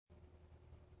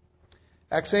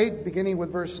Acts 8, beginning with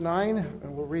verse 9,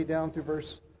 and we'll read down through verse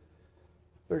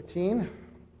 13.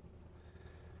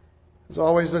 As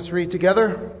always, let's read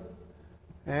together,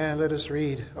 and let us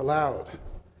read aloud.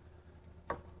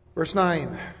 Verse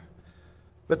 9.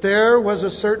 But there was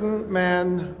a certain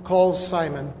man called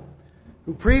Simon,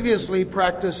 who previously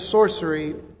practiced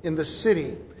sorcery in the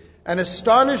city, and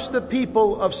astonished the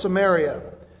people of Samaria,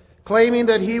 claiming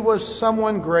that he was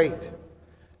someone great,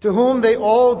 to whom they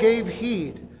all gave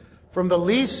heed, from the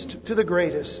least to the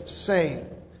greatest, saying,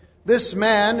 This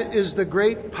man is the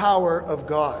great power of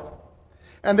God.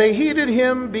 And they heeded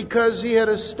him because he had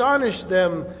astonished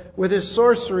them with his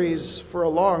sorceries for a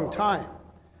long time.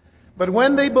 But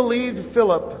when they believed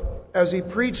Philip, as he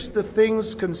preached the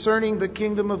things concerning the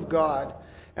kingdom of God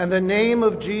and the name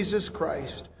of Jesus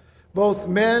Christ, both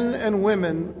men and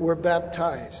women were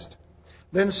baptized.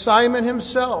 Then Simon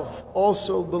himself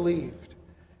also believed.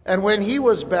 And when he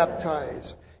was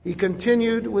baptized, he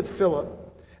continued with Philip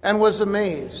and was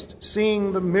amazed,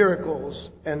 seeing the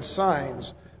miracles and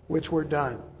signs which were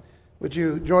done. Would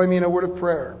you join me in a word of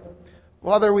prayer?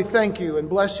 Father, we thank you and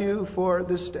bless you for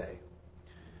this day.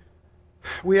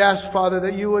 We ask, Father,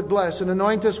 that you would bless and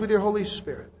anoint us with your Holy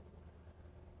Spirit.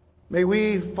 May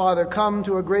we, Father, come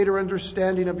to a greater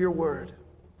understanding of your word,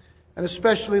 and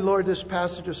especially, Lord, this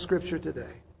passage of Scripture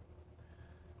today.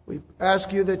 We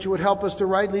ask you that you would help us to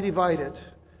rightly divide it,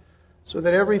 so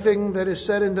that everything that is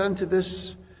said and done to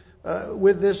this,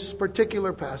 with this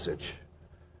particular passage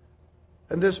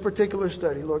and this particular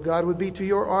study, Lord God, would be to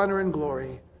your honor and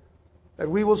glory, that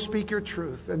we will speak your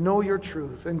truth and know your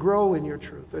truth and grow in your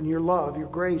truth and your love, your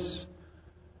grace,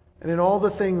 and in all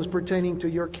the things pertaining to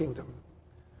your kingdom.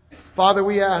 Father,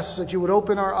 we ask that you would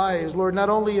open our eyes, Lord, not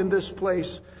only in this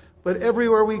place, but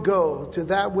everywhere we go, to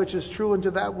that which is true and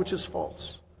to that which is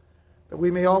false, that we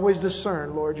may always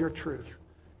discern, Lord, your truth.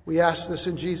 We ask this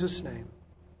in Jesus' name.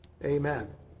 Amen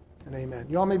and amen.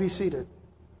 You all may be seated.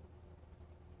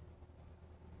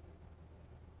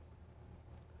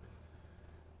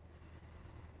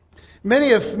 Many,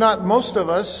 if not most of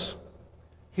us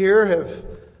here, have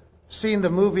seen the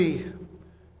movie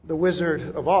The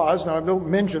Wizard of Oz. Now, I don't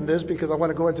mention this because I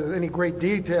want to go into any great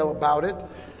detail about it,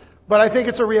 but I think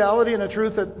it's a reality and a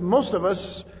truth that most of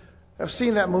us have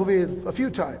seen that movie a few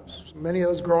times. Many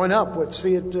of us growing up would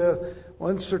see it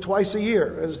once or twice a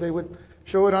year as they would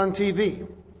show it on TV.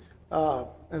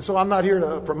 And so I'm not here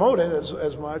to promote it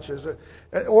as much as,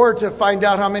 or to find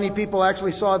out how many people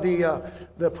actually saw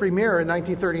the premiere in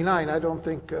 1939. I don't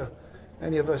think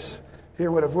any of us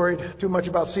here would have worried too much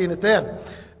about seeing it then.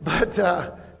 But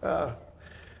I've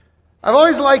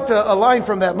always liked a line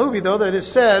from that movie, though, that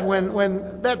is said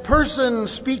when that person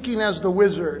speaking as the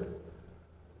wizard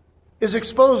is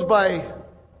exposed by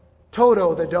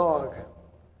Toto the dog,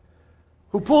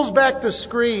 who pulls back the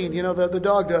screen, the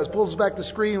dog does, pulls back the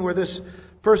screen where this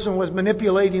person was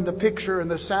manipulating the picture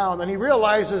and the sound, and he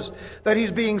realizes that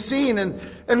he's being seen,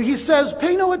 and he says,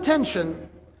 pay no attention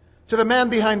to the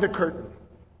man behind the curtain.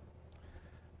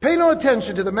 Pay no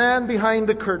attention to the man behind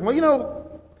the curtain.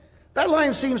 Well, that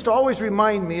line seems to always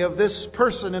remind me of this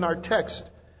person in our text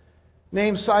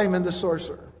named Simon the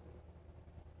sorcerer.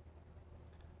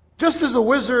 Just as the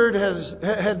wizard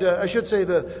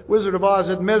the Wizard of Oz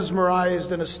had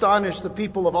mesmerized and astonished the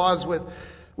people of Oz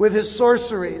with his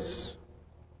sorceries,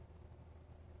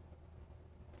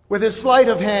 with his sleight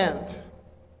of hand,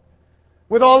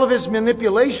 with all of his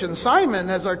manipulation,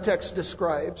 Simon, as our text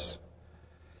describes,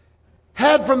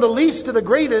 had from the least to the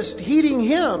greatest heeding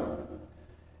him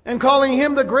and calling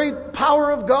him the great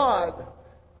power of God,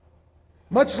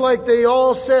 much like they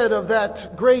all said of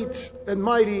that great and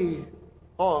mighty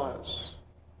Oz.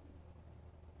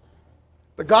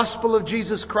 The gospel of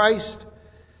Jesus Christ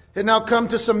had now come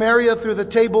to Samaria through the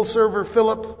table server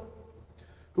Philip,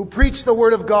 who preached the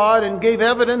word of God and gave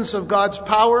evidence of God's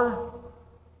power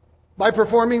by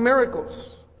performing miracles.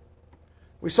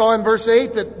 We saw in verse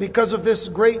 8 that because of this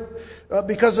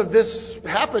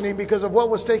happening, because of what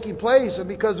was taking place, and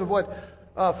because of what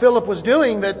Philip was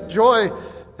doing, that joy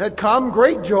had come.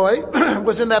 Great joy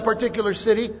was in that particular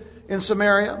city in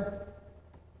Samaria.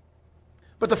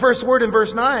 But the first word in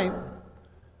verse 9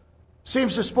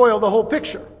 seems to spoil the whole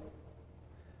picture.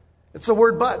 It's the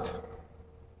word but.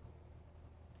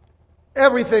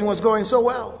 Everything was going so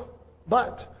well,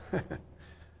 but.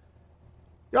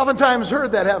 You oftentimes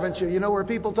heard that, haven't you? Where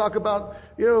people talk about,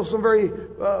 some very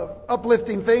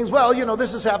uplifting things. Well,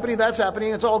 this is happening, that's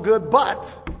happening, it's all good, but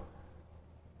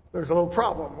there's a little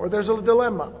problem, or there's a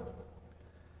dilemma.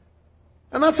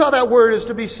 And that's how that word is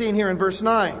to be seen here in verse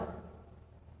 9.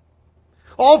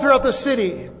 All throughout the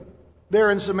city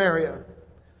there in Samaria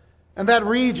and that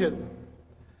region,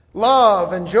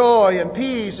 Love and joy and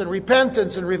peace and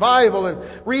repentance and revival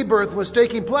and rebirth was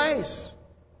taking place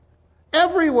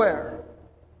everywhere,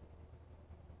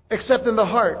 except in the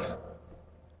heart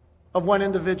of one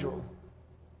individual.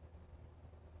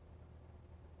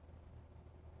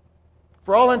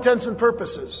 For all intents and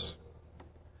purposes,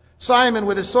 Simon,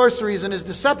 with his sorceries and his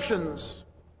deceptions,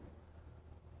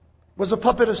 was a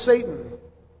puppet of Satan,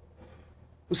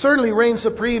 who certainly reigned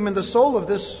supreme in the soul of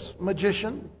this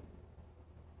magician.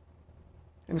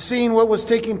 And seeing what was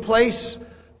taking place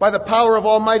by the power of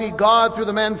Almighty God through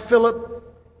the man Philip,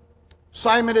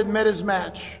 Simon had met his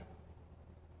match.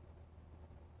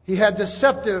 He had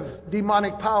deceptive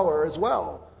demonic power as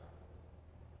well.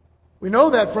 We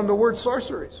know that from the word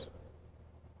sorceries.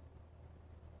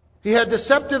 He had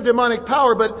deceptive demonic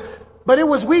power, but it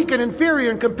was weak and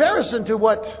inferior in comparison to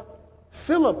what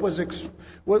Philip was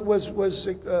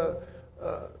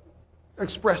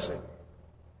expressing.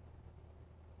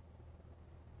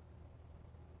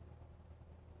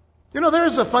 You know, there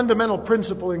is a fundamental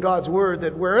principle in God's Word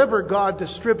that wherever God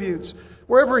distributes,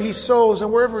 wherever He sows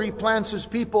and wherever He plants His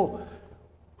people,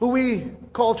 who we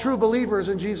call true believers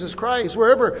in Jesus Christ,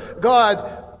 wherever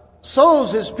God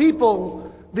sows His people,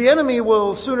 the enemy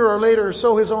will sooner or later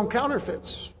sow his own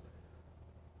counterfeits.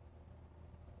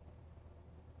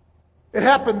 It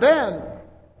happened then.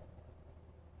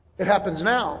 It happens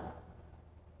now.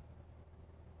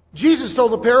 Jesus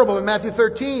told a parable in Matthew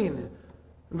 13,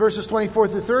 verses 24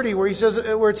 through 30, where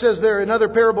it says there, another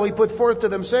parable He put forth to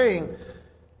them, saying,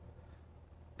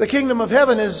 the kingdom of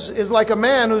heaven is like a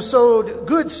man who sowed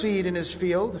good seed in his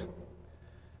field.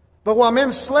 But while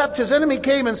men slept, his enemy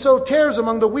came and sowed tares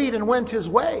among the wheat and went his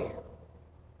way.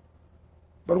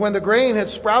 But when the grain had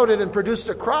sprouted and produced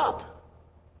a crop,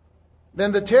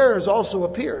 then the tares also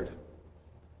appeared.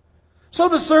 So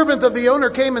the servant of the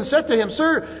owner came and said to him,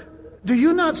 Sir, do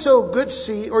you not sow good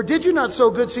seed, or did you not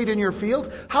sow good seed in your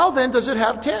field? How then does it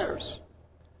have tares?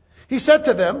 He said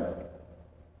to them,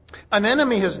 An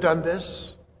enemy has done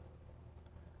this.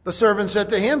 The servant said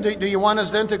to him, Do you want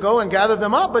us then to go and gather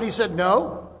them up? But he said,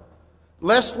 No.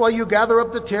 Lest while you gather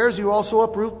up the tares, you also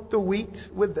uproot the wheat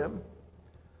with them.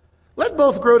 Let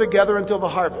both grow together until the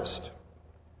harvest.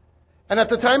 And at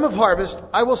the time of harvest,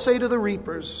 I will say to the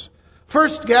reapers,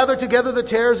 First gather together the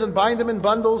tares and bind them in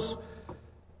bundles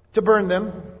to burn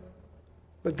them,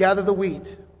 but gather the wheat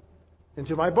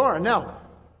into my barn. Now,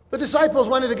 the disciples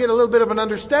wanted to get a little bit of an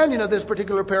understanding of this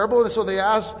particular parable, and so they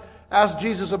asked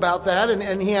Jesus about that,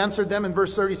 and He answered them in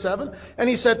verse 37. And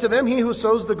He said to them, He who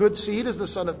sows the good seed is the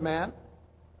Son of Man.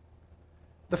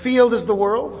 The field is the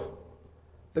world.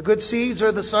 The good seeds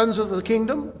are the sons of the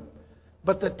kingdom,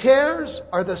 but the tares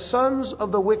are the sons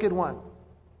of the wicked one.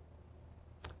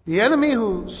 The enemy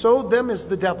who sowed them is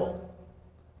the devil.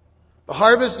 The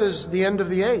harvest is the end of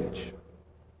the age,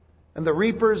 and the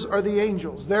reapers are the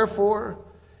angels. Therefore,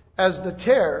 as the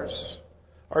tares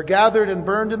are gathered and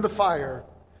burned in the fire,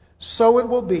 so it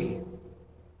will be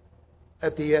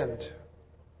at the end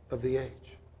of the age,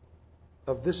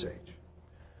 of this age.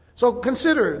 So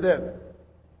consider then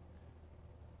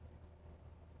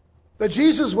that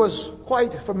Jesus was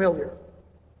quite familiar,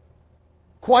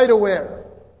 quite aware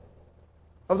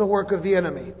of the work of the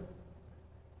enemy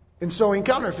in sowing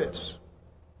counterfeits.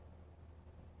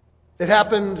 It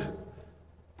happened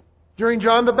during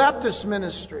John the Baptist's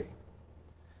ministry.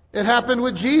 It happened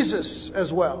with Jesus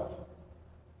as well.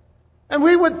 And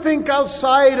we would think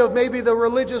outside of maybe the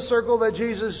religious circle that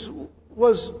Jesus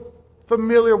was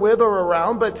familiar with or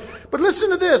around. But listen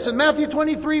to this in Matthew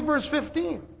 23, verse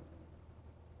 15.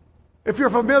 If you're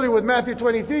familiar with Matthew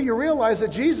 23, you realize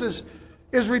that Jesus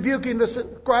is rebuking the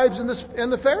scribes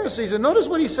and the Pharisees. And notice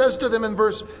what He says to them in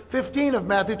verse 15 of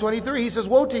Matthew 23. He says,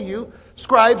 Woe to you,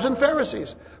 scribes and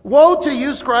Pharisees. Woe to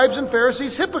you, scribes and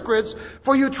Pharisees, hypocrites,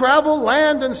 for you travel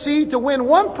land and sea to win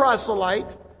one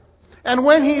proselyte, and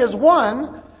when he is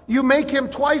won, you make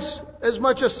him twice as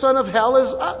much a son of hell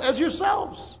as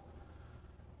yourselves.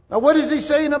 Now what is He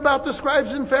saying about the scribes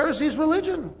and Pharisees'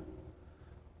 religion?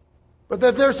 But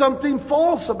that there's something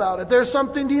false about it. There's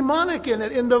something demonic in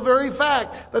it, in the very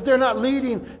fact that they're not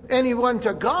leading anyone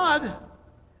to God.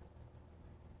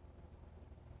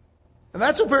 And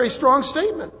that's a very strong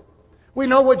statement. We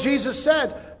know what Jesus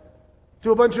said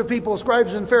to a bunch of people, scribes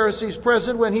and Pharisees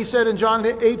present, when He said in John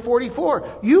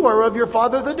 8:44, You are of your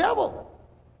father the devil,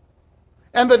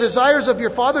 and the desires of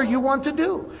your father you want to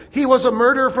do. He was a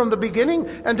murderer from the beginning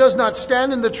and does not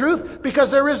stand in the truth,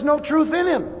 because there is no truth in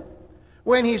him.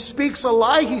 When he speaks a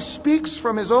lie, he speaks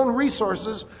from his own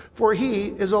resources, for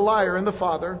he is a liar and the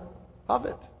father of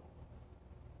it.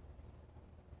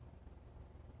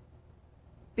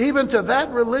 Even to that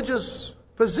religious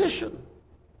position,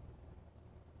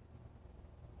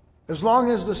 As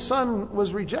long as the Son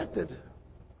was rejected,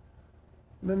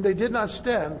 then they did not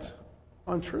stand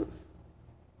on truth.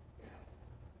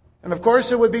 And of course,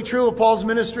 it would be true of Paul's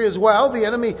ministry as well. The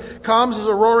enemy comes as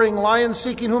a roaring lion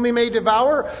seeking whom he may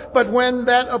devour. But when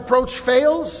that approach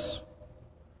fails,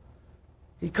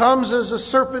 he comes as a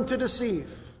serpent to deceive.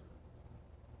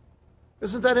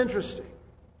 Isn't that interesting?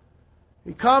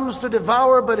 He comes to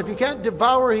devour, but if he can't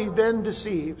devour, he then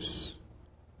deceives.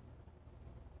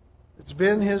 It's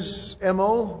been his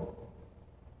MO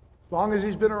as long as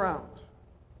he's been around.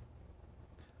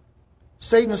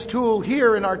 Satan's tool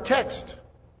here in our text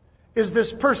is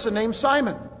this person named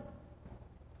Simon.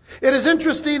 It is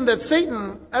interesting that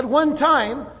Satan, at one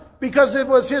time, because it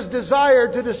was his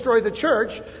desire to destroy the church,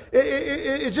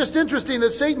 it's just interesting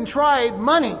that Satan tried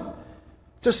money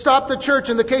to stop the church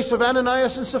in the case of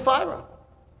Ananias and Sapphira.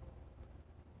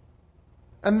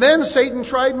 And then Satan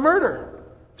tried murder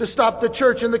to stop the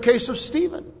church in the case of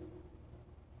Stephen.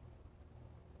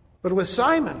 But with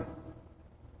Simon,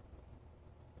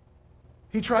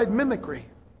 he tried mimicry.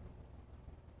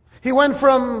 He went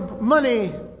from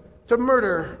money to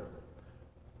murder.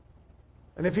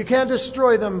 And if you can't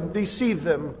destroy them, deceive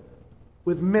them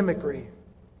with mimicry.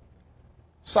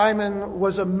 Simon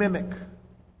was a mimic.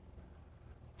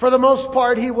 For the most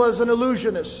part, he was an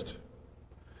illusionist.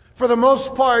 For the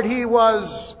most part, he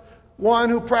was one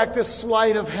who practiced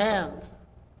sleight of hand.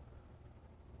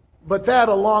 But that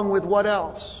along with what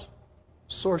else?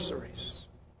 Sorceries.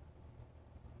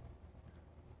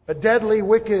 A deadly,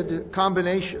 wicked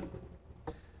combination.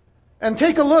 And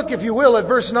take a look, if you will, at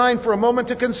verse 9 for a moment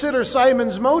to consider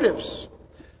Simon's motives.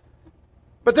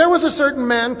 But there was a certain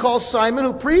man called Simon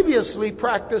who previously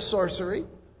practiced sorcery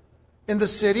in the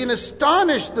city and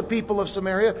astonished the people of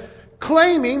Samaria,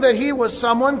 claiming that he was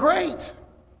someone great.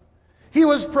 He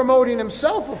was promoting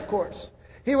himself, of course.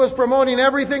 He was promoting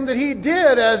everything that he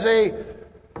did as a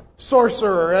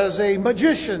sorcerer, as a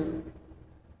magician.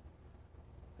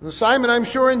 And Simon, I'm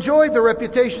sure, enjoyed the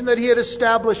reputation that he had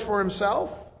established for himself.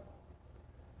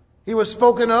 He was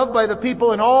spoken of by the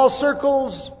people in all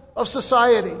circles of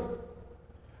society.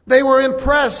 They were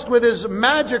impressed with his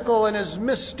magical and his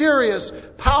mysterious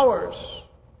powers.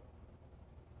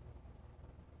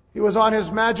 He was on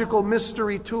his magical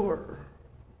mystery tour.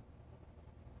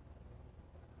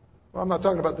 Well, I'm not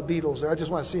talking about the Beatles there. I just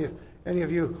want to see if any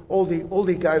of you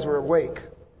oldie guys were awake.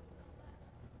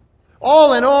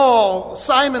 All in all,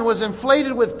 Simon was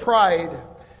inflated with pride.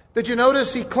 Did you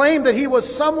notice he claimed that he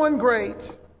was someone great?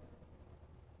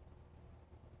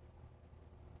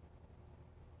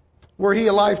 Were he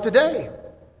alive today,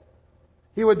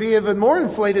 he would be even more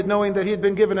inflated knowing that he had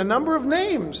been given a number of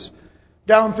names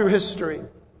down through history.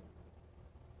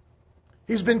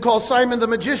 He's been called Simon the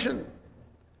Magician,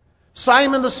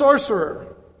 Simon the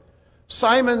Sorcerer,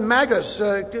 Simon Magus,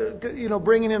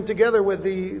 bringing him together with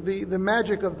the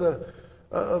magic of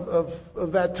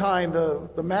that time.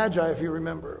 The Magi, if you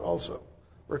remember, also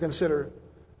were considered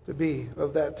to be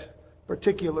of that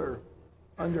particular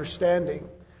understanding.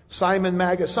 Simon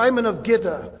Magus, Simon of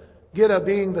Gitta, Gitta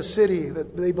being the city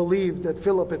that they believed that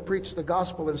Philip had preached the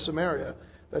gospel in Samaria,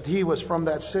 that he was from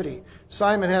that city.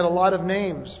 Simon had a lot of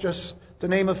names, just to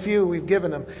name a few we've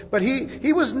given him. But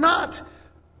he was not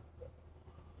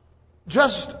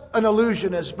just an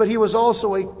illusionist, but he was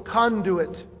also a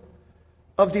conduit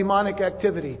of demonic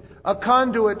activity, a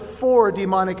conduit for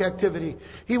demonic activity.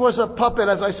 He was a puppet,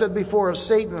 as I said before, of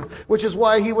Satan, which is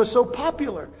why he was so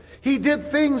popular. He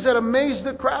did things that amazed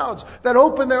the crowds, that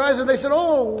opened their eyes, and they said,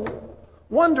 "Oh,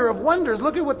 wonder of wonders,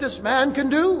 look at what this man can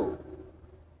do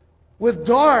with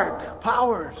dark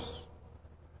powers."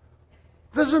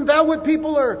 Isn't that what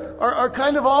people are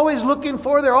kind of always looking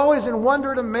for? They're always in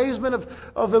wonder and amazement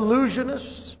of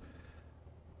illusionists.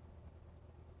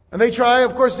 And they try,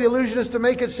 of course, the illusionists to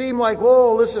make it seem like,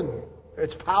 whoa, listen,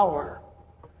 it's power.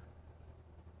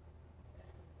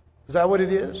 Is that what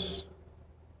it is?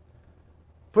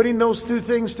 Putting those two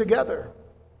things together,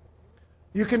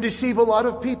 you can deceive a lot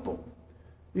of people.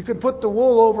 You can put the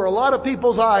wool over a lot of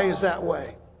people's eyes that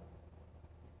way.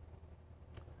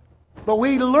 But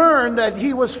we learn that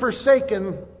he was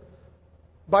forsaken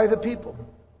by the people.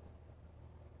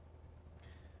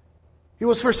 He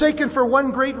was forsaken for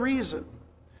one great reason.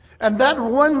 And that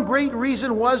one great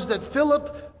reason was that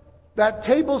Philip, that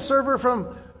table server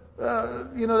from,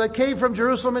 that came from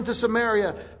Jerusalem into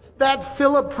Samaria, that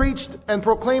Philip preached and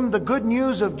proclaimed the good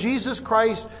news of Jesus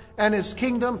Christ and His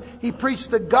kingdom. He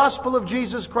preached the gospel of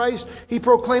Jesus Christ. He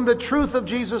proclaimed the truth of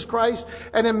Jesus Christ.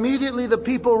 And immediately the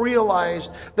people realized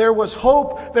there was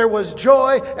hope, there was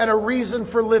joy, and a reason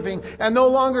for living. And no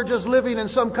longer just living in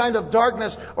some kind of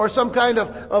darkness or some kind of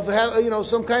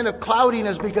some kind of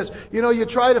cloudiness, because, you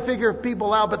try to figure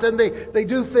people out, but then they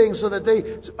do things so that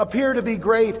they appear to be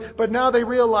great. But now they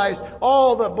realized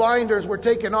all the blinders were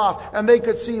taken off and they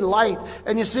could see light.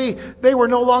 And you see, they were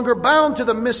no longer bound to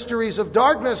the mysteries of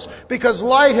darkness, because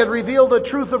light had revealed the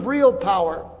truth of real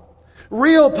power.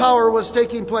 Real power was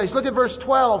taking place. Look at verse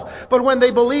 12. But when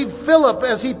they believed Philip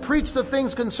as he preached the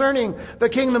things concerning the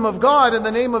kingdom of God in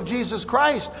the name of Jesus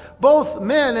Christ, both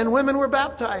men and women were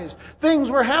baptized. Things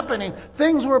were happening.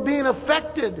 Things were being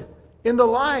affected in the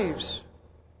lives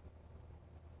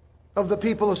of the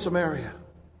people of Samaria.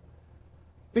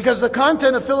 Because the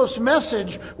content of Philip's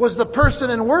message was the person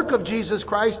and work of Jesus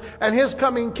Christ and His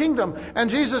coming kingdom. And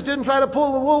Jesus didn't try to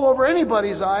pull the wool over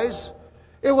anybody's eyes.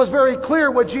 It was very clear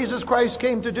what Jesus Christ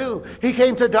came to do. He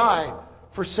came to die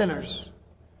for sinners.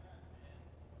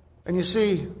 And you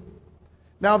see,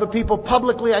 now the people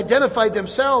publicly identified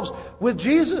themselves with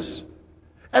Jesus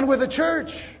and with the church.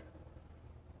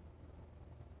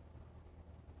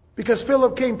 Because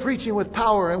Philip came preaching with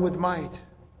power and with might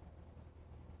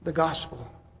the gospel.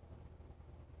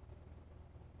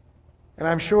 And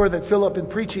I'm sure that Philip, in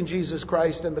preaching Jesus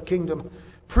Christ and the kingdom,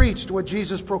 preached what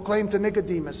Jesus proclaimed to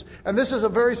Nicodemus. And this is a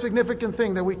very significant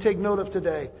thing that we take note of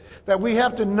today. That we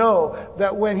have to know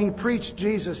that when He preached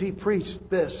Jesus, He preached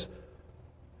this.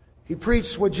 He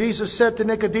preached what Jesus said to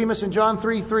Nicodemus in John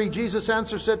 3:3. Jesus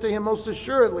answered, said to him, most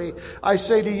assuredly, I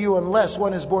say to you, unless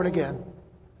one is born again,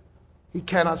 he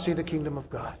cannot see the kingdom of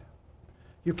God.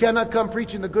 You cannot come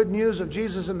preaching the good news of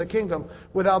Jesus and the kingdom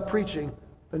without preaching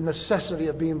the necessity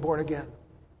of being born again.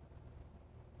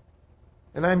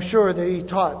 And I'm sure that He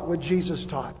taught what Jesus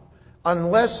taught.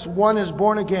 Unless one is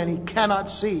born again, he cannot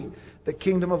see the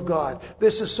kingdom of God.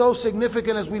 This is so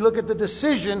significant as we look at the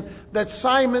decision that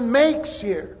Simon makes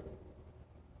here.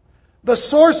 The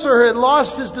sorcerer had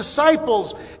lost his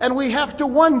disciples, and we have to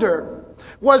wonder,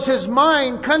 was his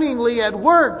mind cunningly at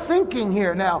work thinking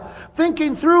here now,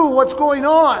 thinking through what's going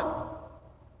on?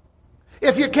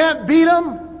 If you can't beat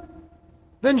him,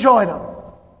 then join him.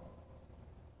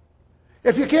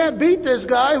 If you can't beat this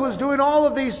guy who's doing all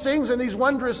of these things and these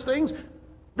wondrous things,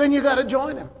 then you got to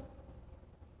join him.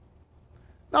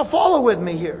 Now follow with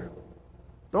me here.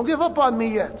 Don't give up on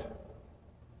me yet.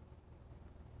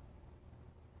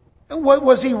 And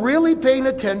was he really paying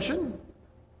attention?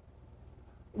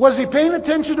 Was he paying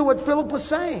attention to what Philip was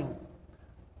saying?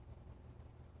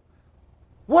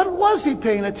 What was he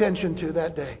paying attention to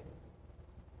that day?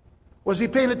 Was he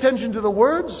paying attention to the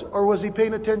words, or was he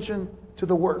paying attention to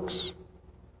the works?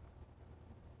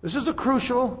 This is a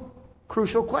crucial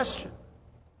question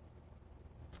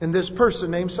in this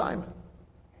person named Simon.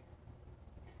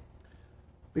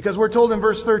 Because we're told in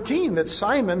verse 13 that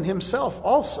Simon himself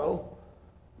also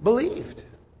believed.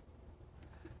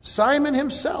 Simon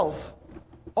himself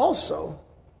also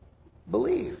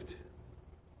believed.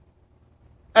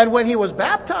 And when he was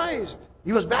baptized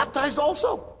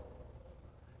also.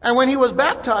 And when he was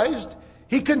baptized,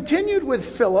 he continued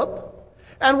with Philip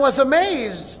and was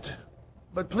amazed.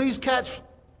 But please catch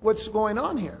what's going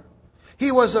on here.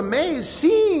 He was amazed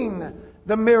seeing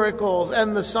the miracles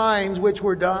and the signs which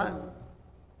were done.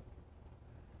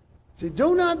 See,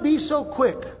 do not be so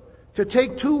quick to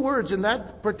take two words in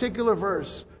that particular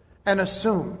verse and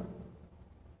assume.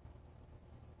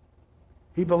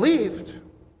 He believed.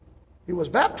 He was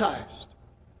baptized.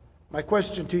 My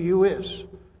question to you is,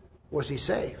 was he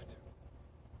saved?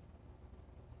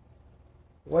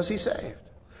 Was he saved?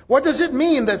 What does it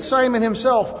mean that Simon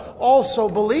himself also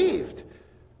believed?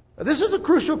 This is a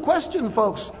crucial question,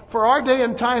 folks, for our day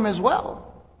and time as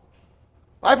well.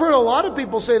 I've heard a lot of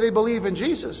people say they believe in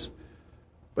Jesus,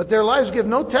 but their lives give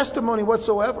no testimony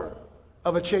whatsoever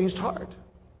of a changed heart.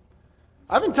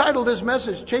 I've entitled this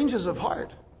message, Changes of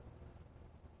Heart.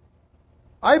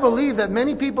 I believe that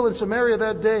many people in Samaria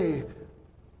that day,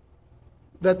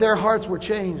 that their hearts were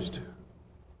changed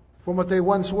from what they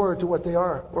once were to what they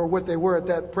are, or what they were at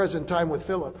that present time with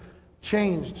Philip.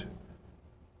 Changed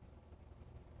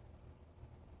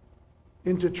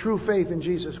into true faith in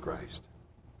Jesus Christ.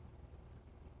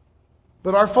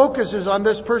 But our focus is on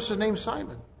this person named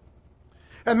Simon.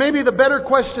 And maybe the better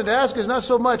question to ask is not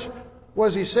so much,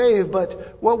 was he saved,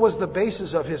 but what was the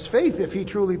basis of his faith if he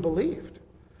truly believed?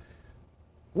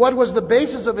 What was the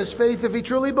basis of his faith if he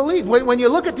truly believed? When you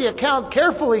look at the account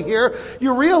carefully here,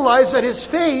 you realize that his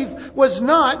faith was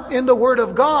not in the Word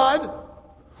of God,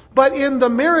 but in the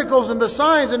miracles and the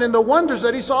signs and in the wonders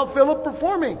that he saw Philip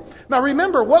performing. Now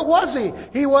remember, what was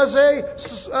he? He was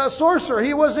a sorcerer.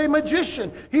 He was a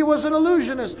magician. He was an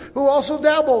illusionist who also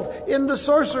dabbled in the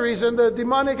sorceries and the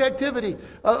demonic activity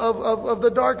of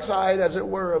the dark side, as it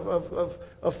were,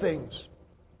 of things.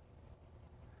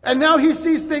 And now he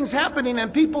sees things happening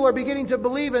and people are beginning to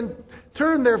believe and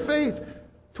turn their faith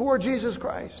toward Jesus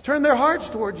Christ. Turn their hearts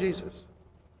toward Jesus.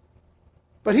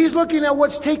 But he's looking at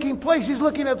what's taking place. He's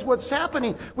looking at what's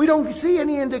happening. We don't see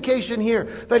any indication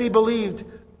here that he believed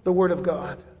the Word of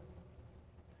God.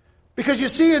 Because you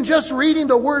see, in just reading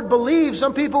the word believe,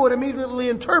 some people would immediately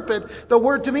interpret the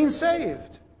word to mean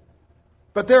saved.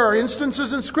 But there are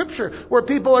instances in Scripture where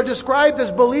people are described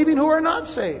as believing who are not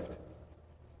saved.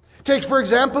 Take, for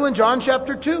example, in John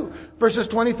chapter 2, verses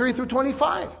 23 through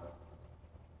 25.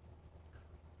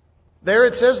 There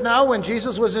it says, now when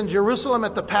Jesus was in Jerusalem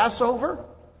at the Passover,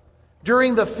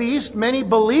 during the feast, many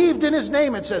believed in His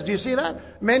name, it says. Do you see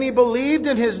that? Many believed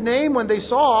in His name when they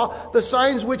saw the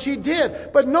signs which He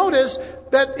did. But notice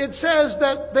that it says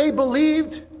that they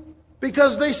believed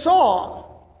because they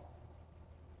saw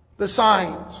the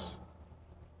signs.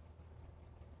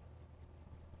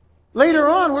 Later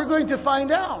on, we're going to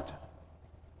find out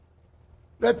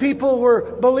that people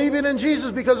were believing in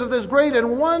Jesus because of this great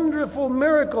and wonderful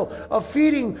miracle of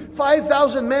feeding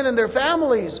 5,000 men and their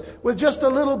families with just a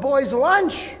little boy's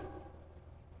lunch.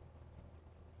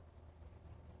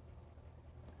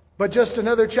 But just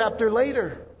another chapter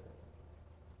later,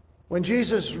 when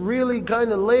Jesus really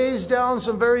kind of lays down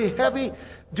some very heavy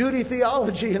duty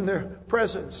theology in their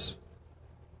presence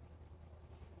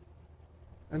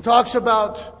and talks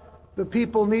about the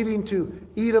people needing to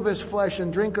eat of His flesh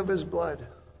and drink of His blood,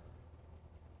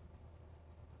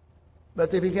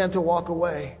 but they began to walk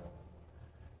away.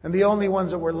 And the only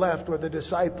ones that were left were the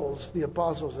disciples, the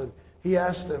apostles. And He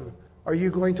asked them, are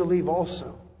you going to leave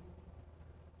also?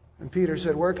 And Peter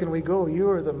said, where can we go? You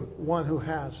are the one who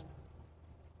has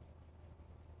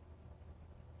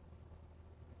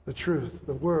the truth,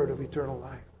 the word of eternal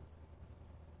life.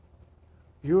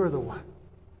 You are the one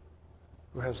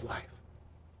who has life.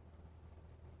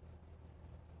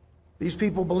 These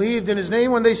people believed in His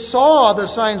name when they saw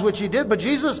the signs which He did. But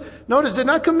Jesus, notice, did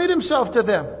not commit Himself to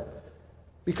them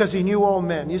because He knew all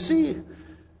men. You see,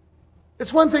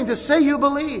 it's one thing to say you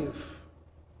believe,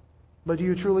 but do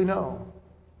you truly know?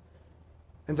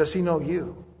 And does He know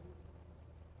you?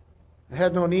 It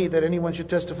had no need that anyone should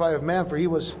testify of man, for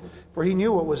He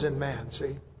knew what was in man.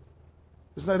 See?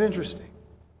 Isn't that interesting?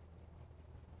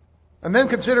 And then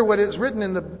consider what is written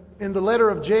in the letter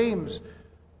of James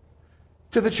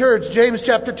to the church, James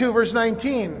chapter 2, verse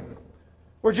 19,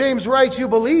 where James writes, you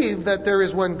believe that there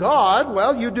is one God.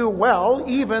 Well, you do well.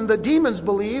 Even the demons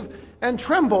believe and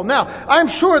tremble. Now,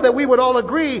 I'm sure that we would all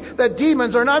agree that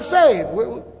demons are not saved.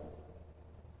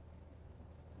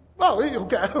 Well,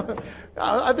 okay.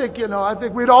 I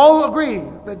think we'd all agree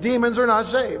that demons are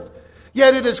not saved.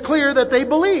 Yet it is clear that they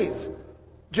believe.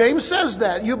 James says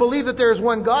that. You believe that there is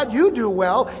one God. You do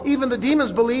well. Even the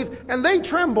demons believe and they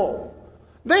tremble.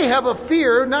 They have a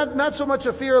fear, not so much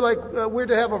a fear like we're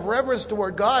to have of reverence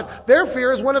toward God. Their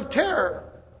fear is one of terror.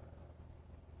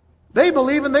 They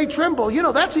believe and they tremble. You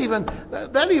know, that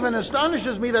even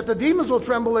astonishes me that the demons will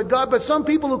tremble at God, but some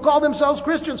people who call themselves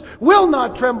Christians will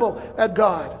not tremble at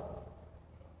God.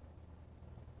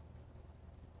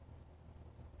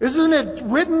 Isn't it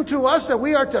written to us that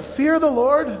we are to fear the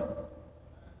Lord?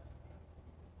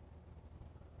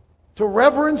 To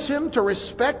reverence Him, to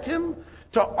respect Him,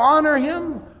 to honor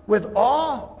Him with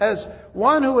awe as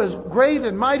one who is great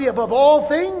and mighty above all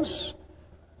things.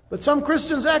 But some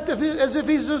Christians act as if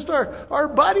He's just our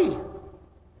buddy.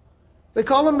 They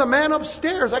call Him the man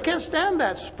upstairs. I can't stand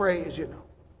that phrase, you know.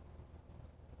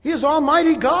 He is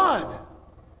Almighty God.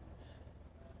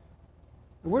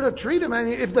 We're to treat Him.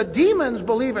 And if the demons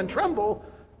believe and tremble,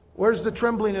 where's the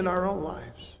trembling in our own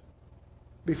lives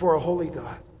before a holy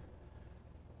God?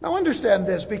 Now understand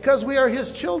this, because we are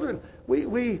His children,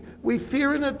 we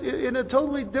fear in a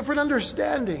totally different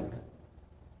understanding.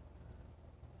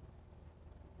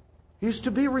 He's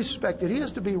to be respected. He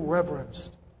is to be reverenced.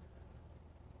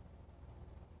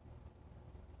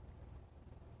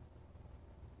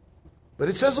 But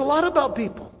it says a lot about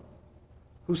people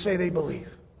who say they believe.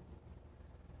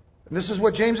 And this is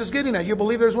what James is getting at. You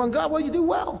believe there's one God? Well, you do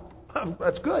well.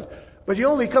 That's good. But you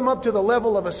only come up to the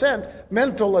level of assent,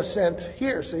 mental assent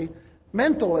here, see?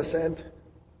 Mental assent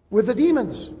with the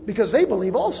demons, because they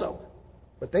believe also,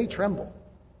 but they tremble.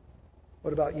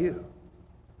 What about you?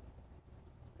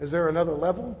 Is there another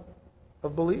level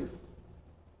of belief?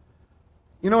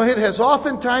 You know, it has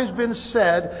oftentimes been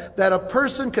said that a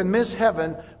person can miss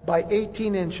heaven by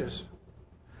 18 inches.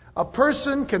 A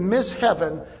person can miss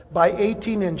heaven by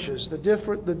 18 inches.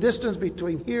 The distance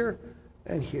between here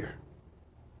and here.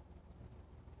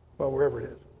 Well, wherever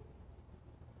it is.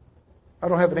 I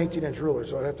don't have an 18-inch ruler,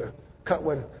 so I'd have to cut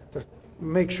one to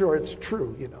make sure it's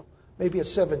true, you know. Maybe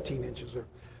it's 17 inches.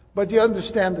 But you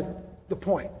understand the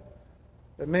point.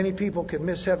 That many people can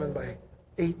miss heaven by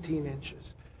 18 inches.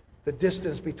 The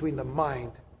distance between the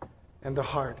mind and the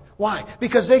heart. Why?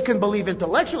 Because they can believe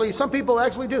intellectually. Some people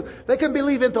actually do. They can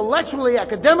believe intellectually,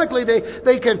 academically.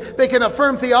 They can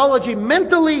affirm theology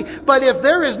mentally. But if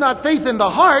there is not faith in the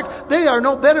heart, they are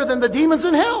no better than the demons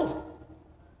in hell.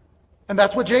 And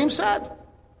that's what James said.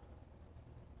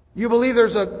 You believe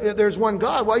there's one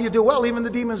God. Well, you do well. Even the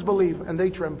demons believe, and they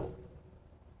tremble.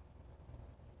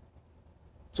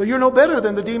 So you're no better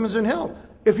than the demons in hell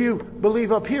if you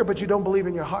believe up here, but you don't believe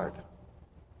in your heart.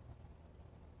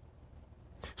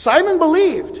 Simon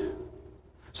believed.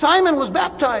 Simon was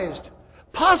baptized.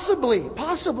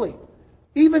 Possibly,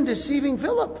 even deceiving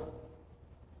Philip.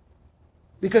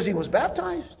 Because he was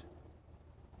baptized.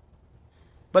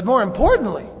 But more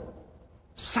importantly,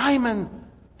 Simon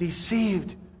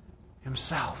deceived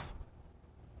himself.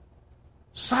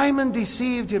 Simon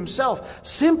deceived himself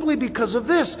simply because of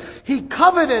this. He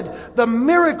coveted the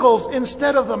miracles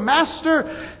instead of the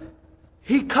Master.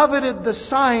 He coveted the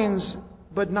signs,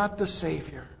 but not the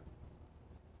Savior.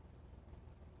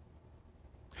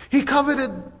 He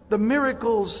coveted the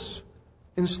miracles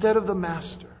instead of the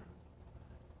Master.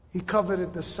 He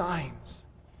coveted the signs,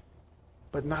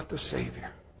 but not the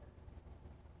Savior.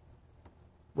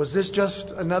 Was this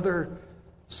just another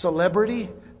celebrity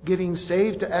getting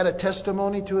saved to add a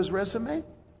testimony to his resume?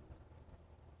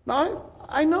 Now,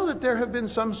 I know that there have been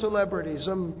some celebrities,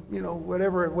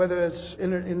 whatever, whether it's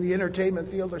in the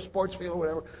entertainment field or sports field or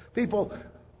whatever, people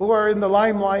who are in the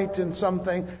limelight in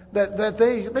something, that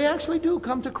they actually do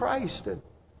come to Christ.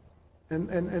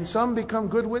 And some become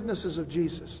good witnesses of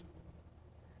Jesus.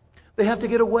 They have to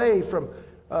get away from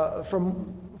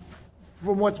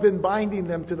what's been binding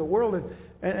them to the world,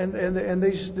 and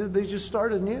they just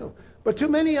start anew. But too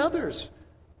many others,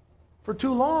 for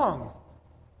too long,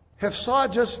 have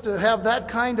sought just to have that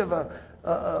kind of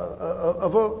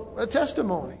a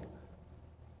testimony.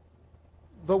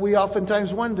 But we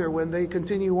oftentimes wonder when they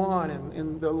continue on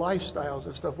in their lifestyles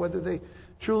and stuff, whether they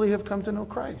truly have come to know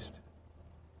Christ.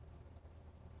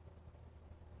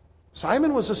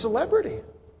 Simon was a celebrity.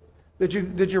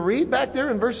 Did you read back there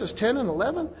in verses 10 and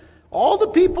 11? All the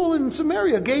people in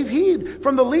Samaria gave heed,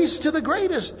 from the least to the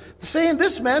greatest, saying,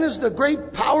 "This man is the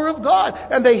great power of God."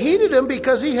 And they heeded him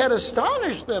because he had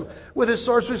astonished them with his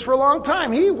sorceries for a long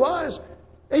time. He was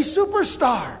a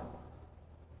superstar.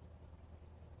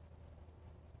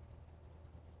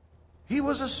 He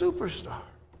was a superstar.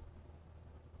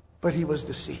 But he was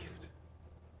deceived.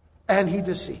 And he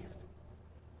deceived.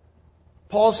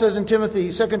 Paul says in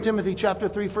 2 Timothy chapter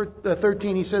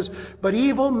 3:13, he says, "But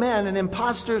evil men and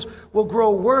impostors will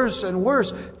grow worse and worse,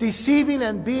 deceiving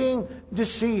and being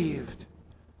deceived."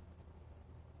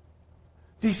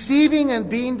 Deceiving and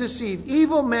being deceived.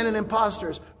 Evil men and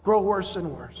impostors grow worse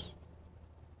and worse.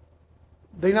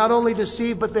 They not only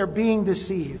deceive, but they're being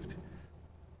deceived.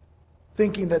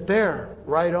 Thinking that they're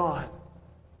right on.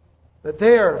 That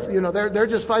they're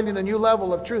just finding a new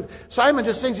level of truth. Simon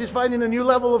just thinks he's finding a new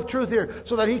level of truth here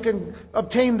so that he can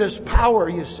obtain this power,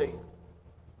 you see.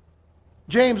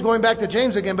 James, going back to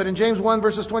James again, but in James 1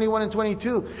 verses 21 and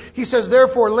 22, he says,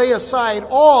 "Therefore lay aside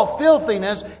all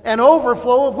filthiness and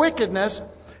overflow of wickedness,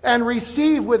 and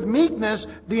receive with meekness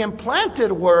the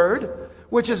implanted word,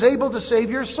 which is able to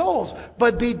save your souls.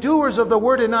 But be doers of the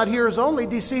word and not hearers only,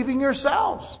 deceiving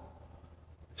yourselves."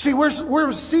 See,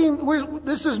 we're seeing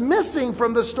this is missing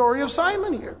from the story of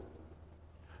Simon here.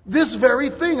 This very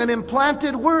thing, an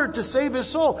implanted word to save his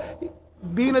soul,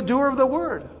 being a doer of the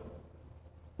word.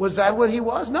 Was that what he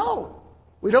was? No.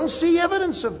 We don't see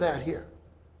evidence of that here.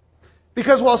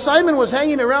 Because while Simon was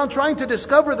hanging around trying to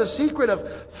discover the secret of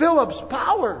Philip's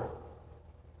power,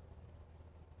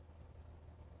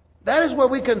 that is what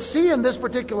we can see in this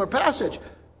particular passage.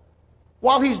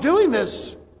 While he's doing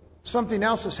this, something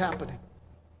else is happening.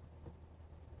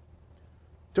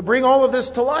 To bring all of this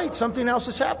to light, something else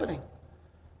is happening.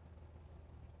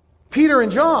 Peter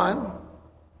and John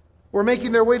were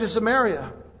making their way to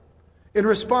Samaria in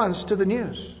response to the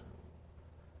news.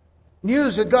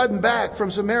 News had gotten back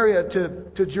from Samaria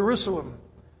to Jerusalem.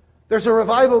 There's a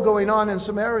revival going on in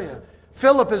Samaria.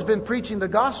 Philip has been preaching the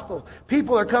gospel.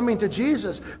 People are coming to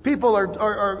Jesus.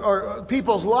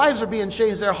 People's lives are being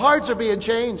changed. Their hearts are being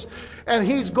changed. And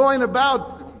he's going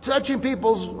about touching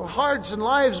people's hearts and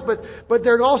lives, but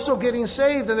they're also getting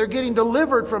saved and they're getting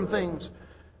delivered from things.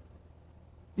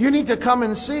 You need to come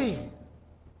and see.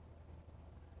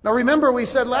 Now remember, we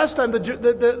said last time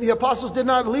the apostles did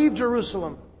not leave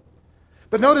Jerusalem.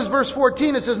 But notice verse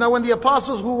 14, it says, "Now when the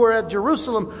apostles who were at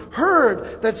Jerusalem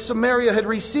heard that Samaria had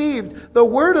received the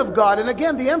word of God," and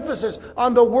again the emphasis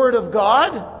on the word of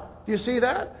God. Do you see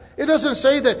that? It doesn't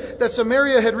say that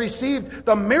Samaria had received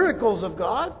the miracles of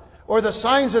God or the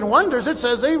signs and wonders. It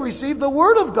says they received the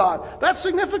word of God. That's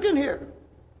significant here.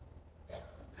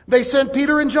 They sent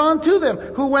Peter and John to them,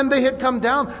 who when they had come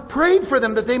down, prayed for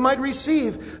them that they might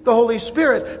receive the Holy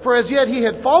Spirit. For as yet he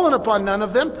had fallen upon none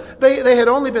of them. They had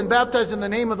only been baptized in the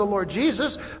name of the Lord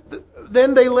Jesus.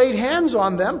 Then they laid hands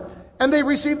on them, and they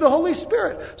received the Holy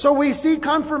Spirit. So we see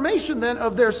confirmation then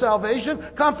of their salvation,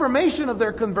 confirmation of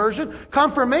their conversion,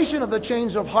 confirmation of the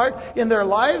change of heart in their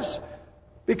lives.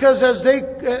 Because as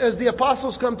the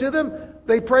apostles come to them,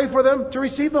 they pray for them to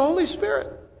receive the Holy Spirit.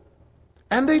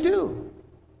 And they do.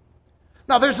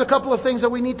 Now, there's a couple of things that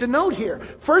we need to note here.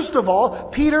 First of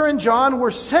all, Peter and John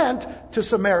were sent to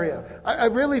Samaria. I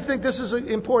really think this is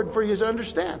important for you to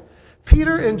understand.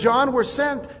 Peter and John were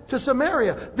sent to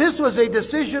Samaria. This was a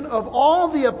decision of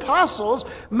all the apostles,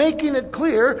 making it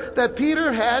clear that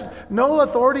Peter had no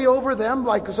authority over them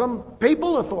like some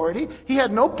papal authority. He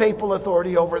had no papal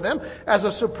authority over them as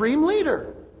a supreme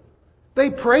leader. They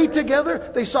prayed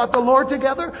together, they sought the Lord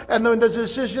together, and when the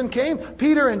decision came,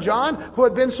 Peter and John, who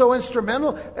had been so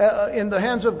instrumental in the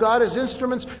hands of God as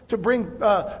instruments to bring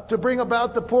about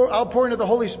the outpouring of the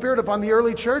Holy Spirit upon the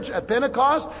early church at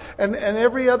Pentecost, and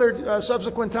every other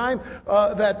subsequent time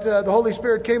that the Holy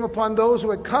Spirit came upon those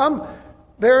who had come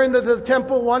there into the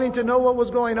temple wanting to know what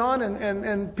was going on,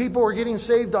 and people were getting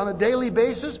saved on a daily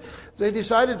basis. They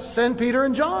decided to send Peter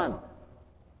and John.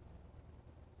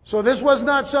 So this was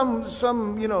not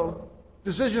some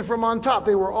decision from on top.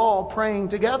 They were all praying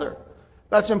together.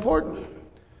 That's important.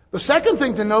 The second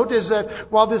thing to note is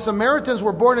that while the Samaritans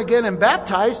were born again and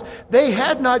baptized, they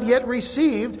had not yet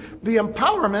received the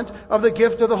empowerment of the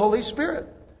gift of the Holy Spirit.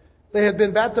 They had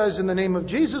been baptized in the name of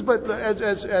Jesus, but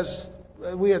as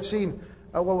we had seen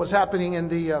what was happening in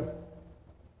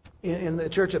the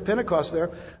church at Pentecost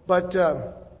there, but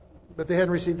they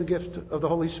hadn't received the gift of the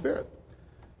Holy Spirit.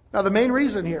 Now, the main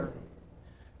reason here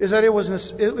is that it was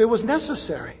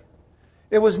necessary.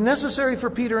 It was necessary for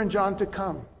Peter and John to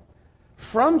come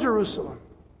from Jerusalem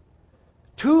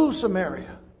to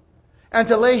Samaria and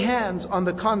to lay hands on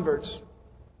the converts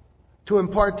to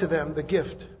impart to them the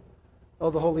gift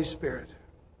of the Holy Spirit.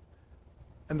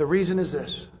 And the reason is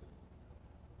this.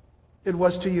 It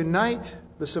was to unite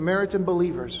the Samaritan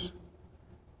believers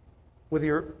with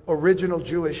the original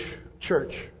Jewish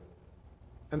church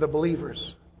and the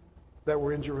believers that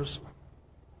were in Jerusalem.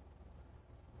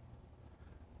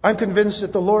 I'm convinced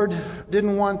that the Lord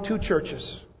didn't want two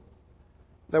churches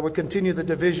that would continue the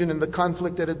division and the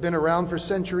conflict that had been around for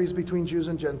centuries between Jews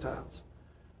and Gentiles.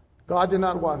 God did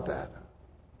not want that.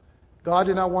 God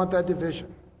did not want that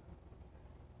division.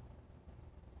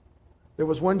 There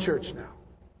was one church now.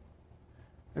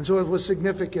 And so it was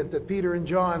significant that Peter and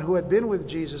John, who had been with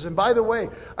Jesus, and by the way,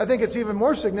 I think it's even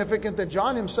more significant that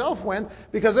John himself went,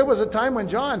 because there was a time when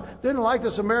John didn't like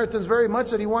the Samaritans very much,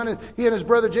 that he and his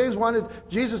brother James wanted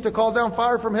Jesus to call down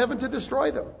fire from heaven to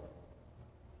destroy them.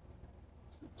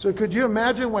 So could you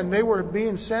imagine when they were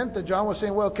being sent, that John was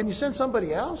saying, well, can you send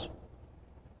somebody else?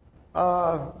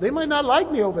 They might not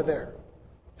like me over there.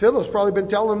 Philip's probably been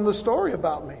telling them the story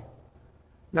about me.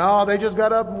 No, they just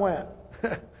got up and went.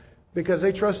 Because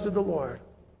they trusted the Lord.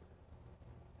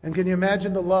 And can you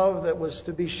imagine the love that was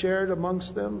to be shared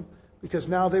amongst them? Because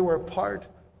now they were a part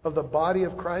of the body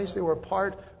of Christ. They were a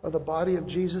part of the body of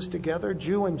Jesus together,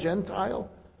 Jew and Gentile,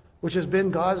 which has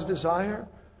been God's desire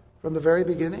from the very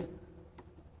beginning.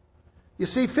 You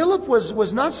see, Philip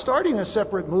was not starting a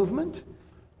separate movement.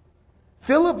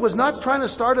 Philip was not trying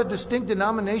to start a distinct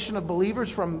denomination of believers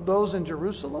from those in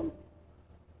Jerusalem.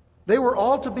 They were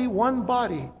all to be one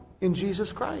body in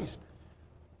Jesus Christ.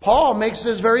 Paul makes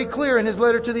this very clear in his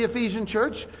letter to the Ephesian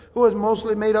church, who was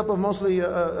mostly made up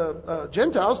of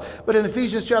Gentiles. But in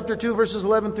Ephesians chapter 2, verses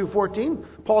 11 through 14,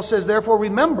 Paul says, "Therefore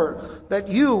remember that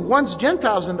you, once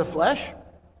Gentiles in the flesh,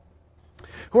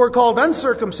 who are called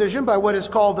uncircumcision by what is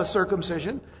called the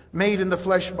circumcision, made in the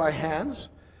flesh by hands,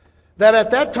 that at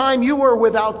that time you were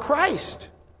without Christ,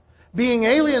 being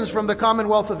aliens from the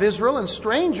commonwealth of Israel and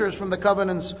strangers from the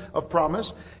covenants of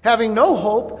promise, having no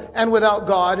hope and without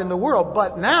God in the world.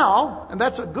 But now," and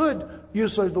that's a good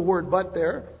use of the word "but"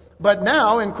 there, "but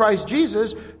now in Christ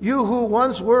Jesus, you who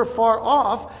once were far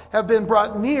off have been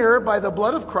brought near by the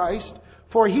blood of Christ,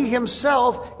 For He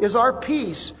Himself is our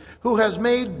peace, who has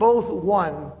made both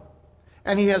one,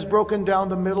 and He has broken down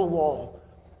the middle wall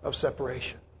of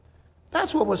separation.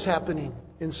 That's what was happening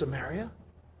in Samaria.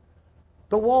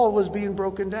 The wall was being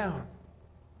broken down.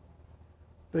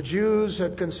 The Jews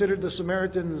had considered the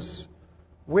Samaritans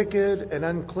wicked and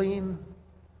unclean,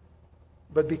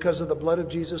 but because of the blood of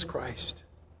Jesus Christ,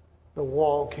 the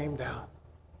wall came down,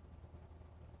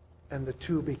 and the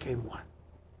two became one.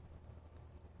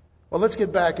 Well, let's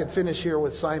get back and finish here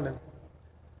with Simon.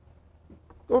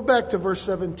 Go back to verse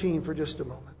 17 for just a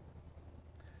moment.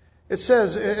 It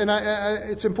says, and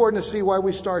it's important to see why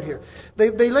we start here.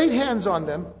 They laid hands on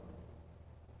them,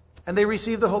 and they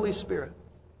received the Holy Spirit.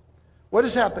 What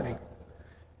is happening?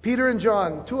 Peter and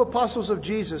John, two apostles of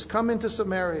Jesus, come into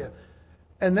Samaria,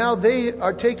 and now they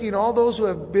are taking all those who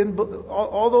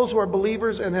are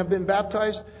believers and have been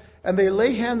baptized, and they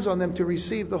lay hands on them to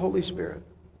receive the Holy Spirit.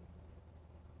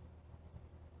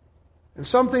 And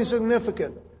something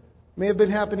significant may have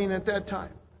been happening at that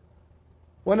time.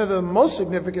 One of the most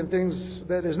significant things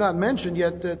that is not mentioned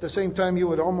yet, at the same time you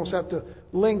would almost have to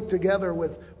link together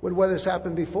with what has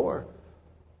happened before,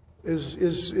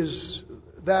 is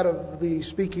that of the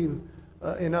speaking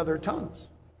in other tongues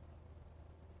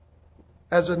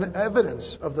as an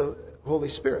evidence of the Holy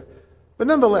Spirit. But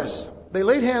nonetheless, they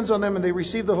laid hands on them and they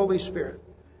received the Holy Spirit.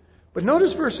 But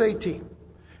notice verse 18.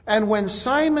 And when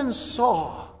Simon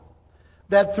saw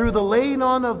that through the laying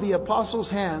on of the apostles'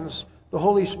 hands, the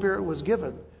Holy Spirit was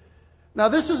given. Now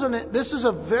this is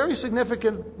a very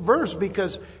significant verse,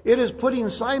 because it is putting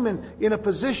Simon in a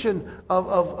position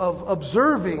of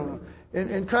observing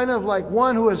and kind of like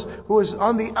one who is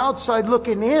on the outside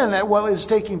looking in at what is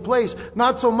taking place.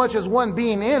 Not so much as one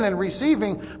being in and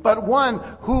receiving, but one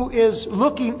who is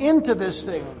looking into this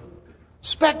thing.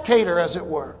 Spectator, as it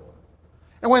were.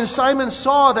 And when Simon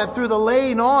saw that through the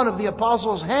laying on of the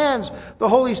apostles' hands, the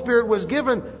Holy Spirit was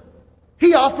given,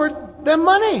 he offered them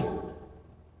money.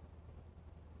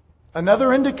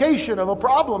 Another indication of a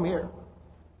problem here.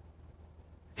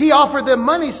 He offered them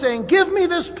money, saying, "Give me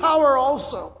this power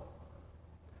also,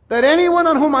 that anyone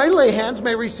on whom I lay hands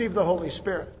may receive the Holy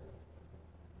Spirit."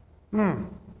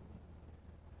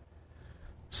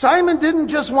 Simon didn't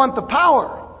just want the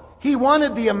power. He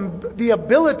wanted the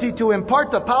ability to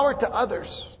impart the power to others.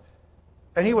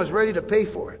 And he was ready to pay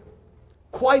for it.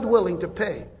 Quite willing to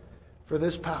pay for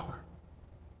this power.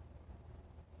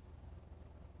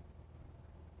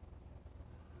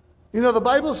 You know, the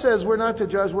Bible says we're not to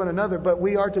judge one another, but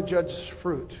we are to judge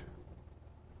fruit.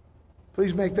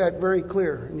 Please make that very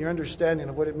clear in your understanding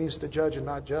of what it means to judge and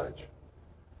not judge.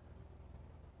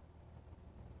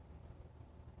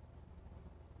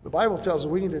 The Bible tells us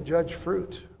we need to judge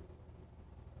fruit.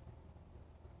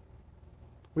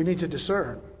 We need to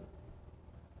discern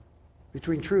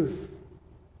between truth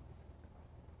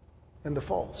and the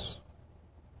false.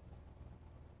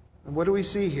 And what do we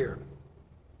see here?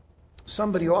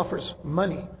 Somebody offers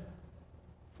money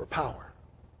for power.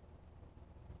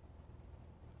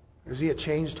 Is he a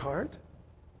changed heart?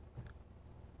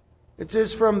 It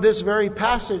is from this very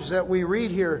passage that we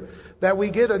read here that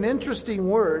we get an interesting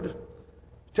word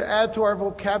to add to our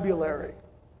vocabulary.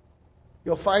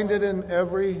 You'll find it in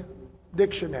every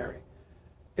dictionary.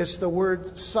 It's the word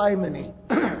simony.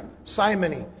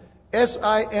 Simony.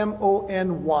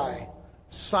 S-I-M-O-N-Y.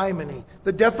 Simony.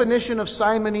 The definition of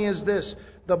simony is this: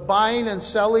 the buying and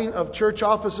selling of church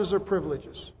offices or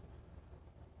privileges.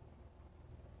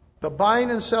 The buying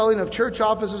and selling of church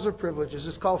offices or privileges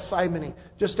is called simony.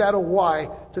 Just add a Y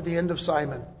to the end of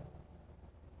Simon.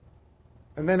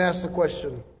 And then ask the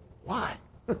question, why?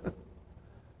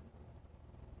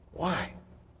 Why?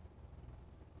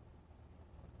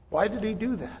 Why did he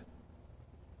do that?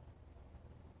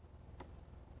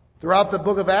 Throughout the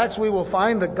book of Acts, we will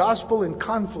find the gospel in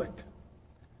conflict.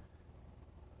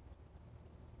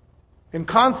 In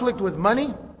conflict with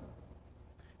money,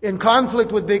 in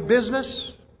conflict with big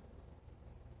business,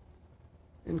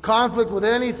 in conflict with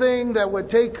anything that would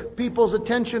take people's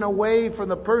attention away from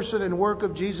the person and work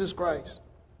of Jesus Christ.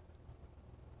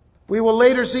 We will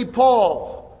later see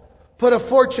Paul put a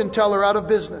fortune teller out of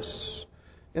business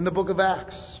in the book of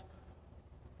Acts.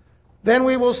 Then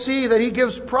we will see that he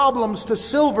gives problems to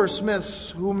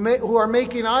silversmiths who are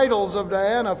making idols of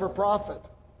Diana for profit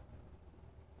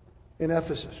in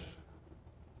Ephesus.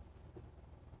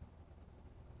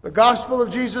 The gospel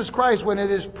of Jesus Christ, when it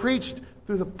is preached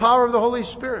through the power of the Holy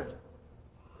Spirit,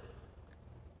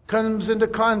 comes into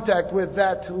contact with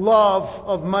that love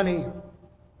of money.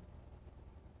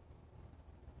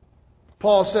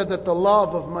 Paul said that the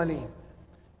love of money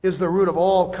is the root of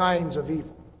all kinds of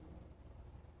evil.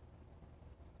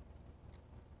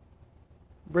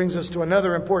 Brings us to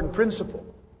another important principle.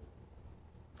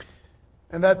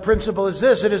 And that principle is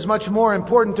this: it is much more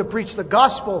important to preach the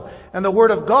gospel and the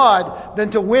Word of God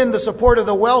than to win the support of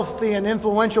the wealthy and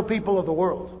influential people of the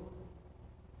world.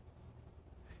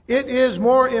 It is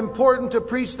more important to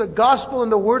preach the gospel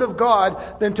and the Word of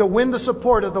God than to win the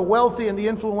support of the wealthy and the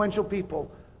influential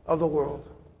people of the world.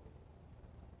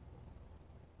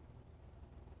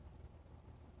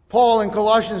 Paul in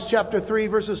Colossians chapter 3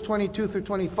 verses 22 through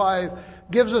 25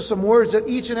 gives us some words that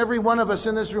each and every one of us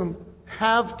in this room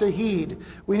have to heed.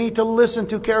 We need to listen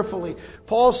to carefully.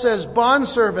 Paul says,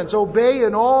 "Bondservants, obey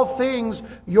in all things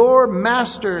your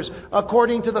masters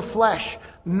according to the flesh,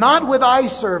 not with eye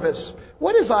service."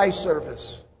 What is eye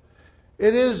service?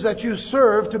 It is that you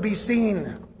serve to be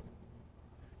seen.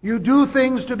 You do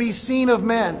things to be seen of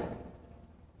men.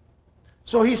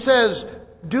 So he says,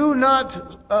 do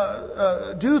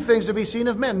not do things to be seen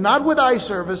of men, not with eye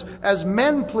service as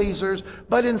men pleasers,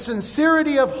 but in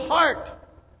sincerity of heart,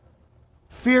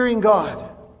 fearing God.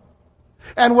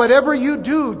 And whatever you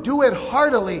do, do it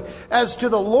heartily as to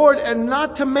the Lord and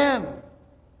not to men,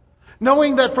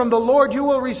 knowing that from the Lord you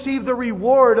will receive the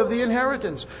reward of the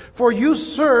inheritance. For you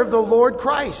serve the Lord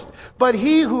Christ. But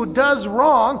he who does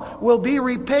wrong will be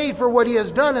repaid for what he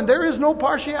has done, and there is no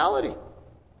partiality.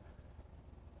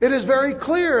 It is very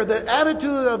clear the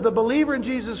attitude of the believer in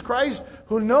Jesus Christ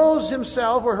who knows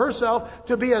himself or herself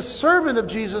to be a servant of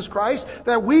Jesus Christ,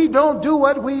 that we don't do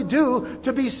what we do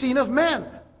to be seen of men.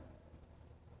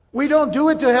 We don't do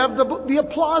it to have the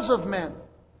applause of men.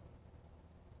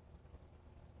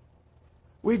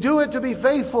 We do it to be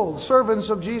faithful servants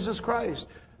of Jesus Christ,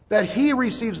 that He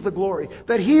receives the glory,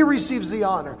 that He receives the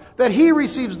honor, that He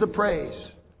receives the praise.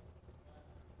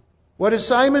 What is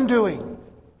Simon doing?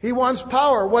 He wants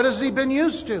power. What has he been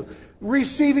used to?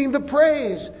 Receiving the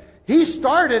praise. He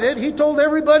started it. He told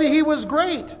everybody he was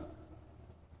great.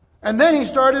 And then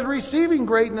he started receiving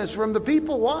greatness from the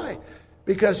people. Why?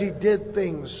 Because he did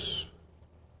things.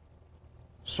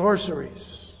 Sorceries.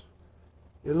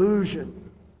 Illusion.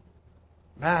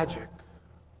 Magic.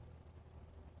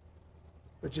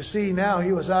 But you see, now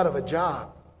he was out of a job.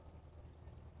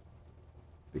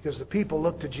 Because the people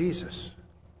looked to Jesus.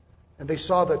 And they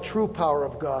saw the true power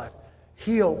of God.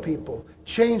 Heal people.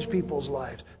 Change people's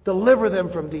lives. Deliver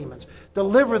them from demons.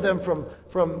 Deliver them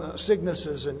from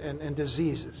sicknesses and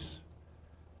diseases.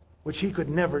 Which he could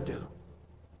never do.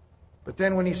 But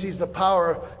then when he sees the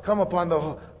power come upon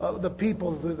the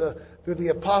people through the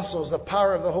apostles, the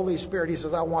power of the Holy Spirit, he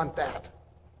says, I want that.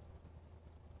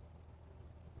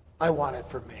 I want it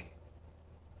for me.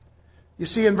 You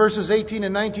see, in verses 18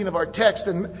 and 19 of our text,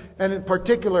 and in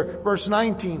particular, verse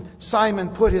 19, Simon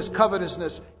put his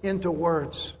covetousness into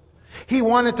words. He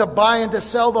wanted to buy and to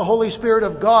sell the Holy Spirit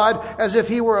of God as if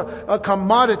he were a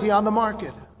commodity on the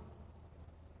market.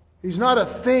 He's not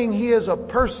a thing, he is a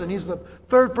person. He's the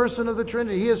third person of the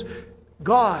Trinity. He is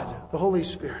God, the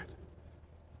Holy Spirit.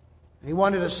 And he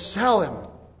wanted to sell him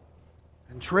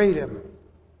and trade him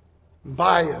and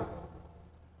buy him.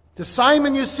 To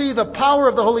Simon, you see, the power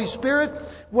of the Holy Spirit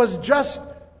was just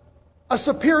a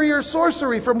superior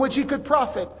sorcery from which he could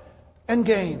profit and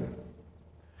gain.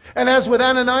 And as with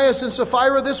Ananias and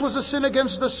Sapphira, this was a sin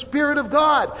against the Spirit of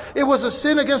God. It was a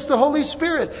sin against the Holy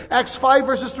Spirit. Acts 5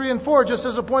 verses 3 and 4, just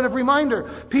as a point of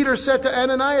reminder. Peter said to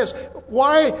Ananias,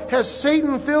 "Why has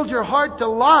Satan filled your heart to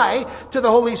lie to the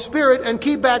Holy Spirit and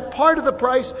keep back part of the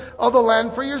price of the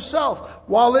land for yourself?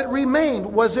 While it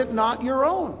remained, was it not your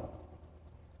own?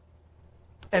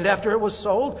 And after it was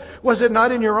sold, was it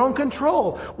not in your own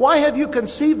control? Why have you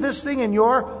conceived this thing in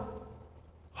your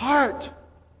heart?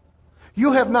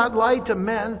 You have not lied to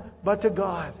men, but to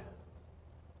God."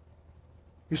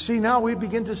 You see, now we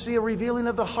begin to see a revealing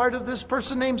of the heart of this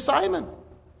person named Simon.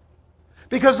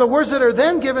 Because the words that are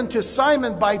then given to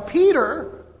Simon by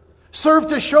Peter serve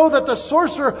to show that the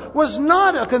sorcerer was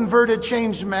not a converted,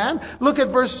 changed man. Look at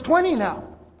verse 20 now.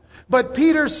 But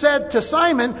Peter said to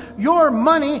Simon, "Your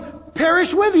money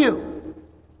perish with you,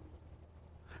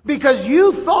 because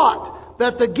you thought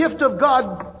that the gift of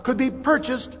God could be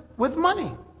purchased with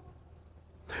money.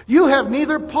 You have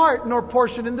neither part nor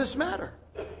portion in this matter."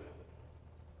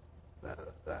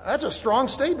 That's a strong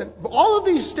statement. All of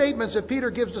these statements that Peter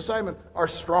gives to Simon are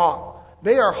strong.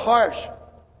 They are harsh.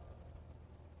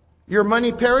 Your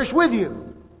money perish with you.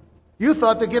 You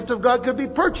thought the gift of God could be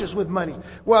purchased with money.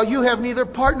 Well, you have neither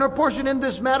part nor portion in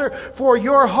this matter, for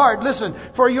your heart, listen,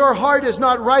 for your heart is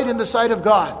not right in the sight of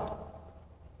God.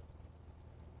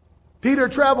 Peter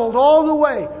traveled all the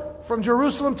way from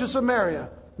Jerusalem to Samaria,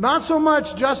 not so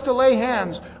much just to lay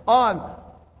hands on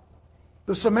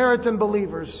the Samaritan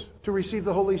believers to receive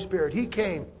the Holy Spirit. He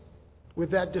came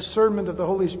with that discernment of the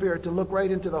Holy Spirit to look right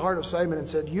into the heart of Simon and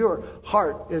said, your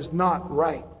heart is not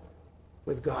right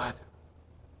with God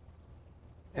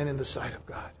and in the sight of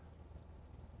God.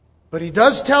 But he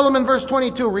does tell him in verse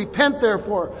 22, repent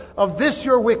therefore of this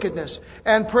your wickedness,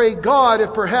 and pray God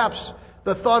if perhaps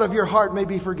the thought of your heart may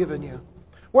be forgiven you.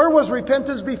 Where was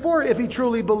repentance before if he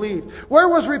truly believed? Where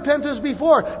was repentance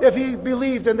before if he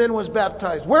believed and then was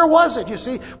baptized? Where was it? You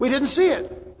see, we didn't see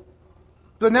it.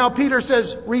 But now Peter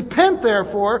says, repent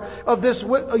therefore of this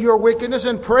your wickedness,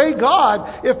 and pray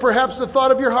God if perhaps the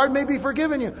thought of your heart may be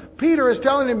forgiven you. Peter is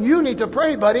telling him, you need to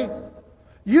pray, buddy.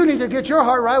 You need to get your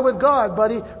heart right with God,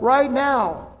 buddy, right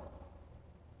now.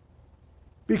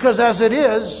 Because as it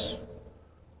is,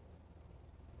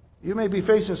 you may be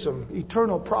facing some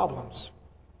eternal problems.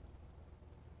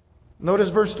 Notice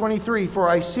verse 23, for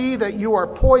I see that you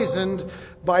are poisoned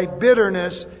by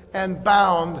bitterness and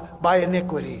bound by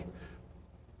iniquity.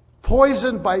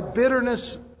 Poisoned by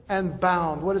bitterness and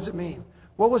bound. What does it mean?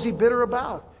 What was he bitter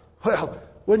about? Well,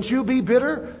 wouldn't you be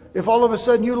bitter if all of a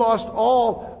sudden you lost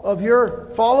all of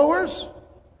your followers?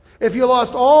 If you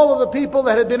lost all of the people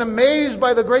that had been amazed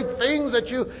by the great things that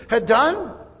you had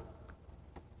done?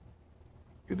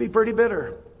 You'd be pretty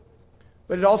bitter.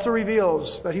 But it also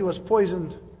reveals that he was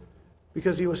poisoned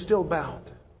because he was still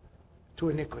bound to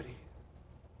iniquity.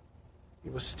 He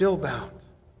was still bound.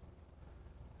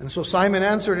 And so Simon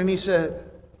answered and he said,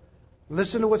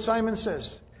 listen to what Simon says.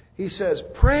 He says,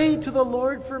 pray to the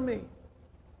Lord for me.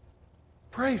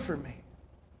 Pray for me.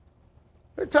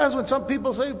 There are times when some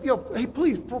people say, hey,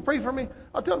 please pray for me.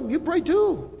 I'll tell them, you pray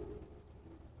too.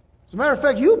 As a matter of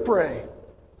fact, you pray.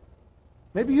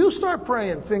 Maybe you start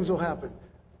praying, things will happen.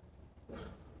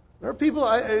 There are people,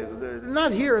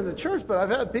 not here in the church, but I've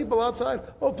had people outside,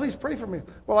 oh, please pray for me.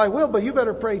 Well, I will, but you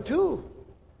better pray too.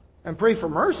 And pray for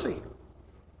mercy.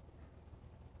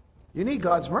 You need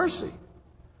God's mercy.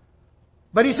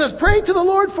 But he says, pray to the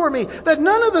Lord for me, that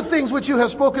none of the things which you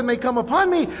have spoken may come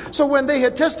upon me. So when they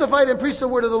had testified and preached the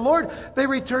word of the Lord, they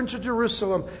returned to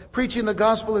Jerusalem, preaching the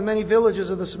gospel in many villages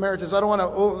of the Samaritans. I don't want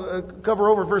to cover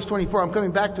over verse 24. I'm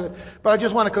coming back to it. But I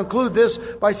just want to conclude this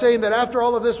by saying that after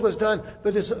all of this was done,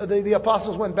 the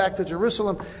apostles went back to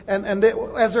Jerusalem. And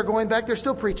as they're going back, they're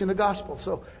still preaching the gospel.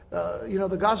 So,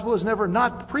 the gospel is never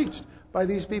not preached by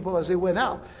these people as they went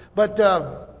out. But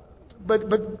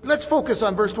let's focus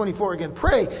on verse 24 again.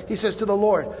 Pray, he says, to the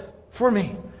Lord for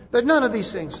me, that none of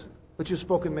these things which you've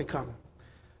spoken may come.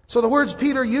 So the words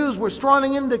Peter used were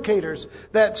strong indicators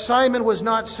that Simon was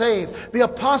not saved. The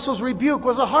apostles' rebuke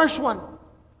was a harsh one.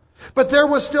 But there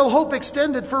was still hope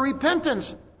extended for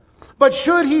repentance. But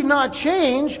should he not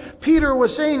change, Peter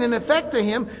was saying in effect to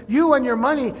him, you and your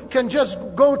money can just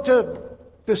go to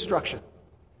destruction.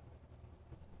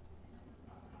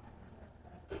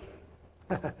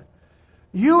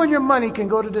 You and your money can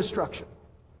go to destruction.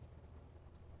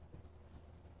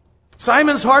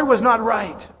 Simon's heart was not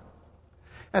right,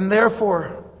 and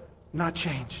therefore not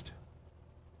changed.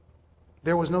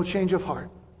 There was no change of heart.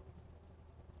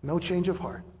 No change of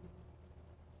heart.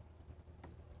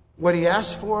 What he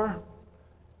asked for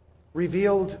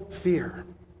revealed fear,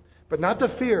 but not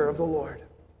the fear of the Lord.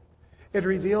 It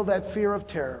revealed that fear of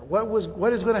terror.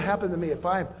 What is going to happen to me if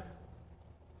I'm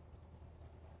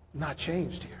not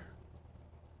changed here?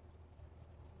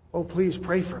 Oh, please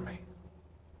pray for me.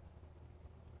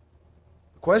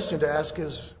 The question to ask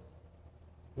is,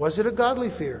 was it a godly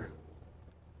fear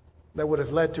that would have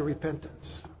led to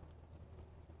repentance?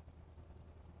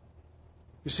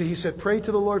 You see, he said, pray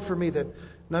to the Lord for me that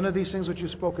none of these things which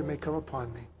you've spoken may come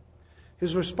upon me.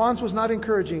 His response was not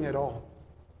encouraging at all.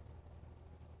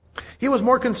 He was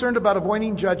more concerned about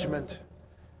avoiding judgment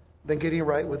than getting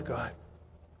right with God.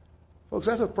 Folks,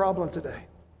 that's a problem today.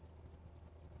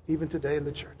 Even today in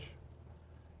the church.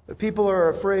 The people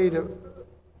are afraid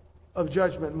of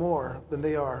judgment more than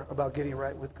they are about getting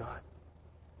right with God.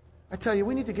 I tell you,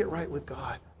 we need to get right with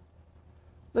God.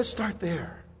 Let's start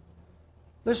there.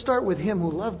 Let's start with Him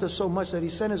who loved us so much that He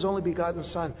sent His only begotten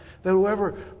Son, that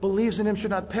whoever believes in Him should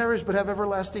not perish but have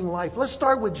everlasting life. Let's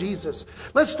start with Jesus.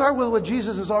 Let's start with what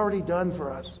Jesus has already done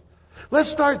for us.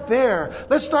 Let's start there.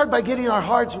 Let's start by getting our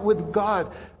hearts with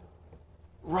God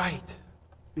right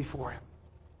before Him.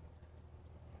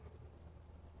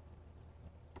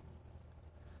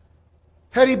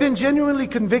 Had he been genuinely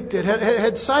convicted,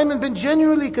 had Simon been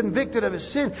genuinely convicted of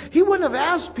his sin, he wouldn't have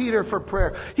asked Peter for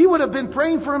prayer. He would have been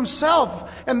praying for himself,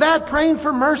 and that praying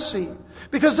for mercy.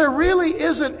 Because there really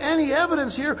isn't any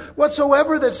evidence here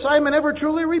whatsoever that Simon ever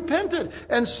truly repented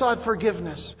and sought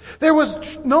forgiveness. There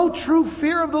was no true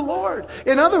fear of the Lord.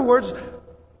 In other words,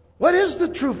 What is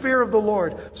the true fear of the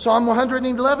Lord? Psalm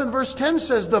 111 verse 10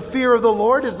 says, the fear of the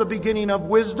Lord is the beginning of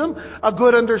wisdom. A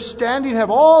good understanding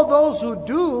have all those who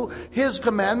do His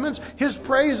commandments. His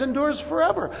praise endures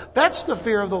forever. That's the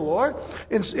fear of the Lord.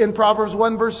 In Proverbs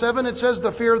 1 verse 7 it says,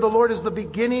 the fear of the Lord is the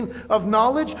beginning of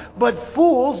knowledge, but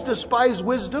fools despise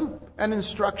wisdom and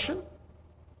instruction.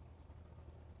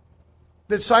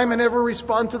 Did Simon ever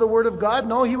respond to the Word of God?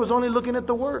 No, he was only looking at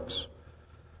the works.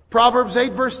 Proverbs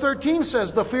 8 verse 13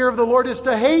 says, the fear of the Lord is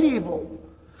to hate evil.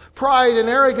 Pride and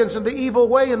arrogance and the evil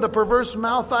way and the perverse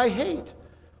mouth I hate.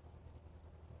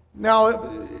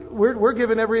 Now, we're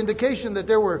given every indication that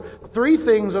there were 3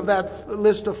 things of that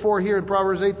list of 4 here in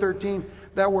Proverbs 8:13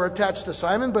 that were attached to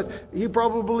Simon, but he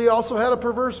probably also had a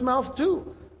perverse mouth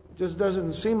too. It just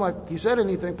doesn't seem like he said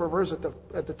anything perverse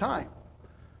at the time.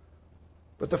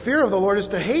 But the fear of the Lord is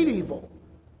to hate evil.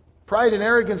 Pride and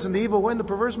arrogance and the evil way and the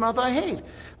perverse mouth I hate.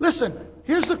 Listen,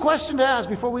 here's the question to ask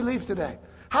before we leave today.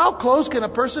 How close can a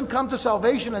person come to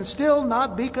salvation and still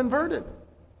not be converted?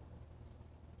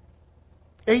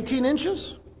 18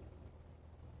 inches?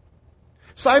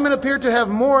 Simon appeared to have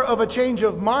more of a change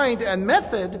of mind and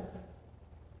method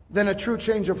than a true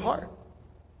change of heart.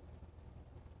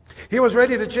 He was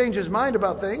ready to change his mind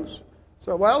about things.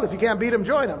 So, well, if you can't beat them,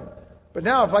 join them. But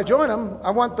now if I join them,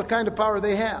 I want the kind of power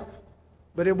they have.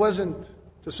 But it wasn't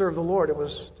to serve the Lord, it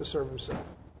was to serve himself.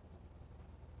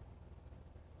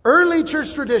 Early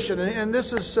church tradition, and this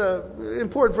is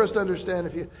important for us to understand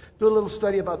if you do a little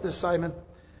study about this Simon.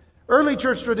 Early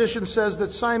church tradition says that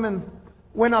Simon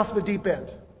went off the deep end,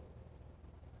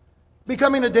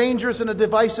 becoming a dangerous and a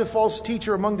divisive false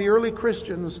teacher among the early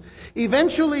Christians,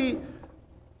 eventually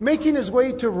making his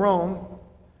way to Rome,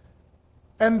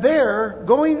 and there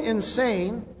going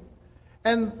insane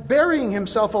and burying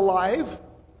himself alive,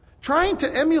 trying to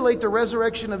emulate the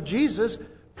resurrection of Jesus,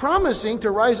 promising to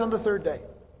rise on the 3rd day.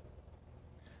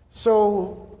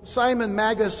 So Simon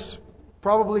Magus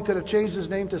probably could have changed his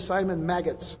name to Simon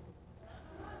Maggots,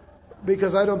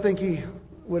 because I don't think he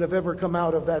would have ever come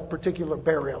out of that particular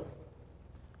burial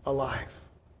alive.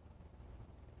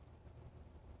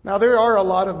 Now there are a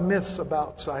lot of myths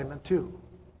about Simon too.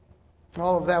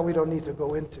 All of that we don't need to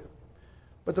go into.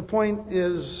 But the point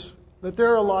is that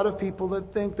there are a lot of people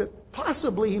that think that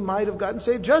possibly he might have gotten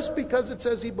saved just because it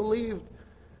says he believed.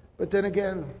 But then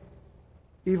again,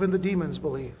 even the demons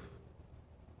believe.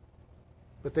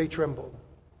 But they tremble.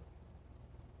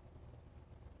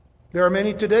 There are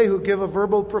many today who give a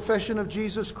verbal profession of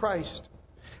Jesus Christ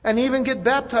and even get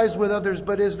baptized with others,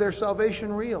 but is their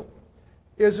salvation real?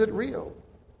 Is it real?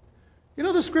 You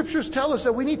know, the Scriptures tell us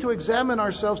that we need to examine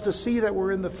ourselves to see that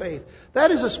we're in the faith. That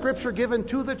is a Scripture given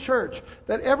to the church,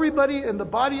 that everybody in the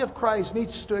body of Christ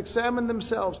needs to examine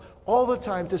themselves all the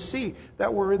time to see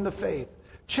that we're in the faith.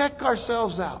 Check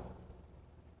ourselves out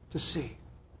to see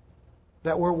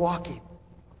that we're walking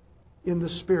in the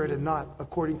Spirit and not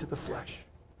according to the flesh.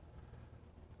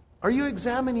 Are you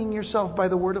examining yourself by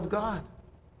the Word of God?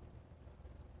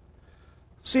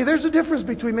 See, there's a difference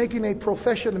between making a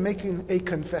profession and making a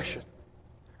confession.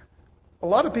 A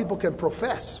lot of people can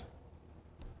profess,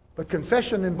 but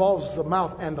confession involves the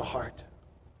mouth and the heart.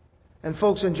 And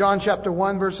folks, in John chapter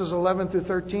 1, verses 11 through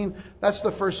 13, that's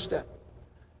the first step.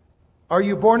 Are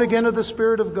you born again of the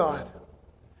Spirit of God?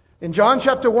 In John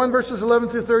chapter 1, verses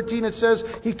 11 through 13, it says,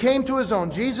 He came to His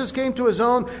own. Jesus came to His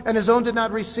own, and His own did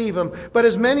not receive Him. But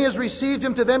as many as received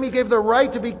Him, to them He gave the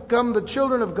right to become the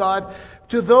children of God,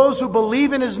 to those who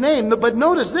believe in His name. But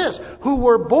notice this, who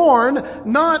were born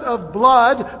not of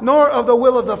blood, nor of the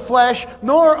will of the flesh,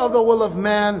 nor of the will of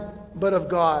man, but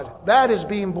of God. That is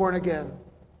being born again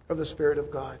of the Spirit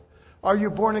of God. Are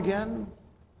you born again?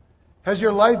 Has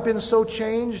your life been so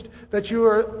changed that you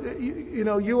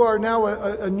are now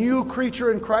a new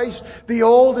creature in Christ? The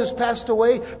old has passed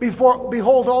away.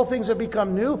 Behold, all things have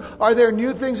become new. Are there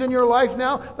new things in your life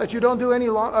now that you don't do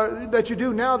that you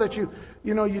do now that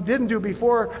you didn't do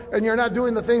before, and you're not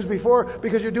doing the things before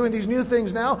because you're doing these new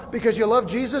things now because you love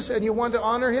Jesus and you want to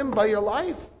honor Him by your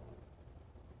life?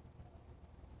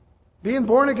 Being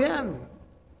born again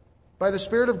by the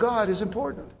Spirit of God is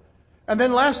important. And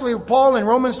then lastly, Paul in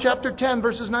Romans chapter 10,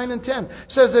 verses 9 and 10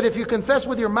 says that if you confess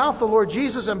with your mouth the Lord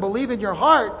Jesus and believe in your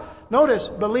heart, notice,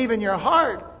 believe in your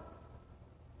heart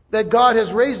that God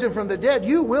has raised Him from the dead,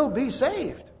 you will be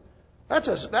saved. That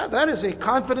is a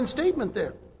confident statement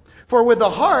there. For with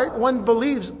the heart one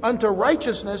believes unto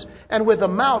righteousness, and with the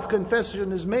mouth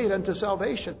confession is made unto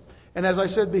salvation. And as I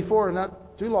said before,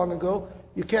 not too long ago,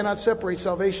 you cannot separate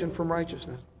salvation from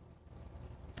righteousness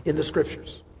in the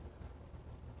Scriptures.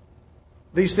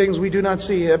 These things we do not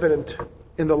see evident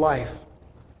in the life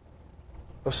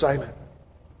of Simon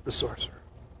the sorcerer.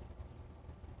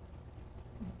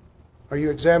 Are you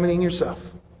examining yourself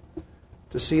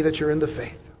to see that you're in the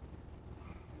faith?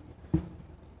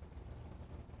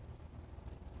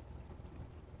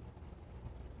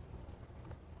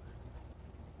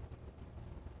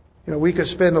 We could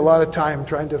spend a lot of time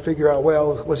trying to figure out,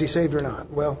 well, was he saved or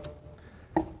not? Well,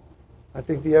 I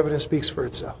think the evidence speaks for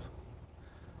itself.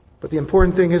 But the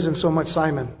important thing isn't so much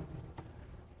Simon.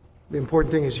 The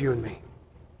important thing is you and me.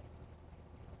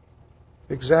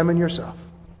 Examine yourself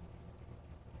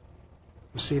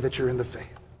and see that you're in the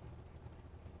faith.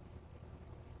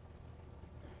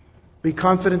 Be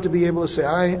confident to be able to say,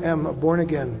 I am a born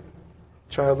again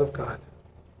child of God.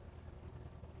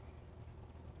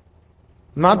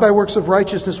 Not by works of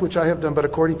righteousness which I have done, but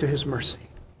according to His mercy.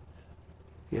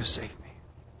 He has saved me.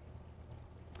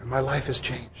 And my life has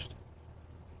changed.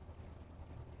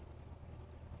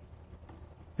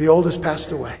 The old has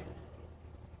passed away.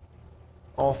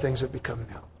 All things have become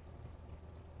new.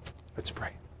 Let's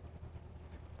pray.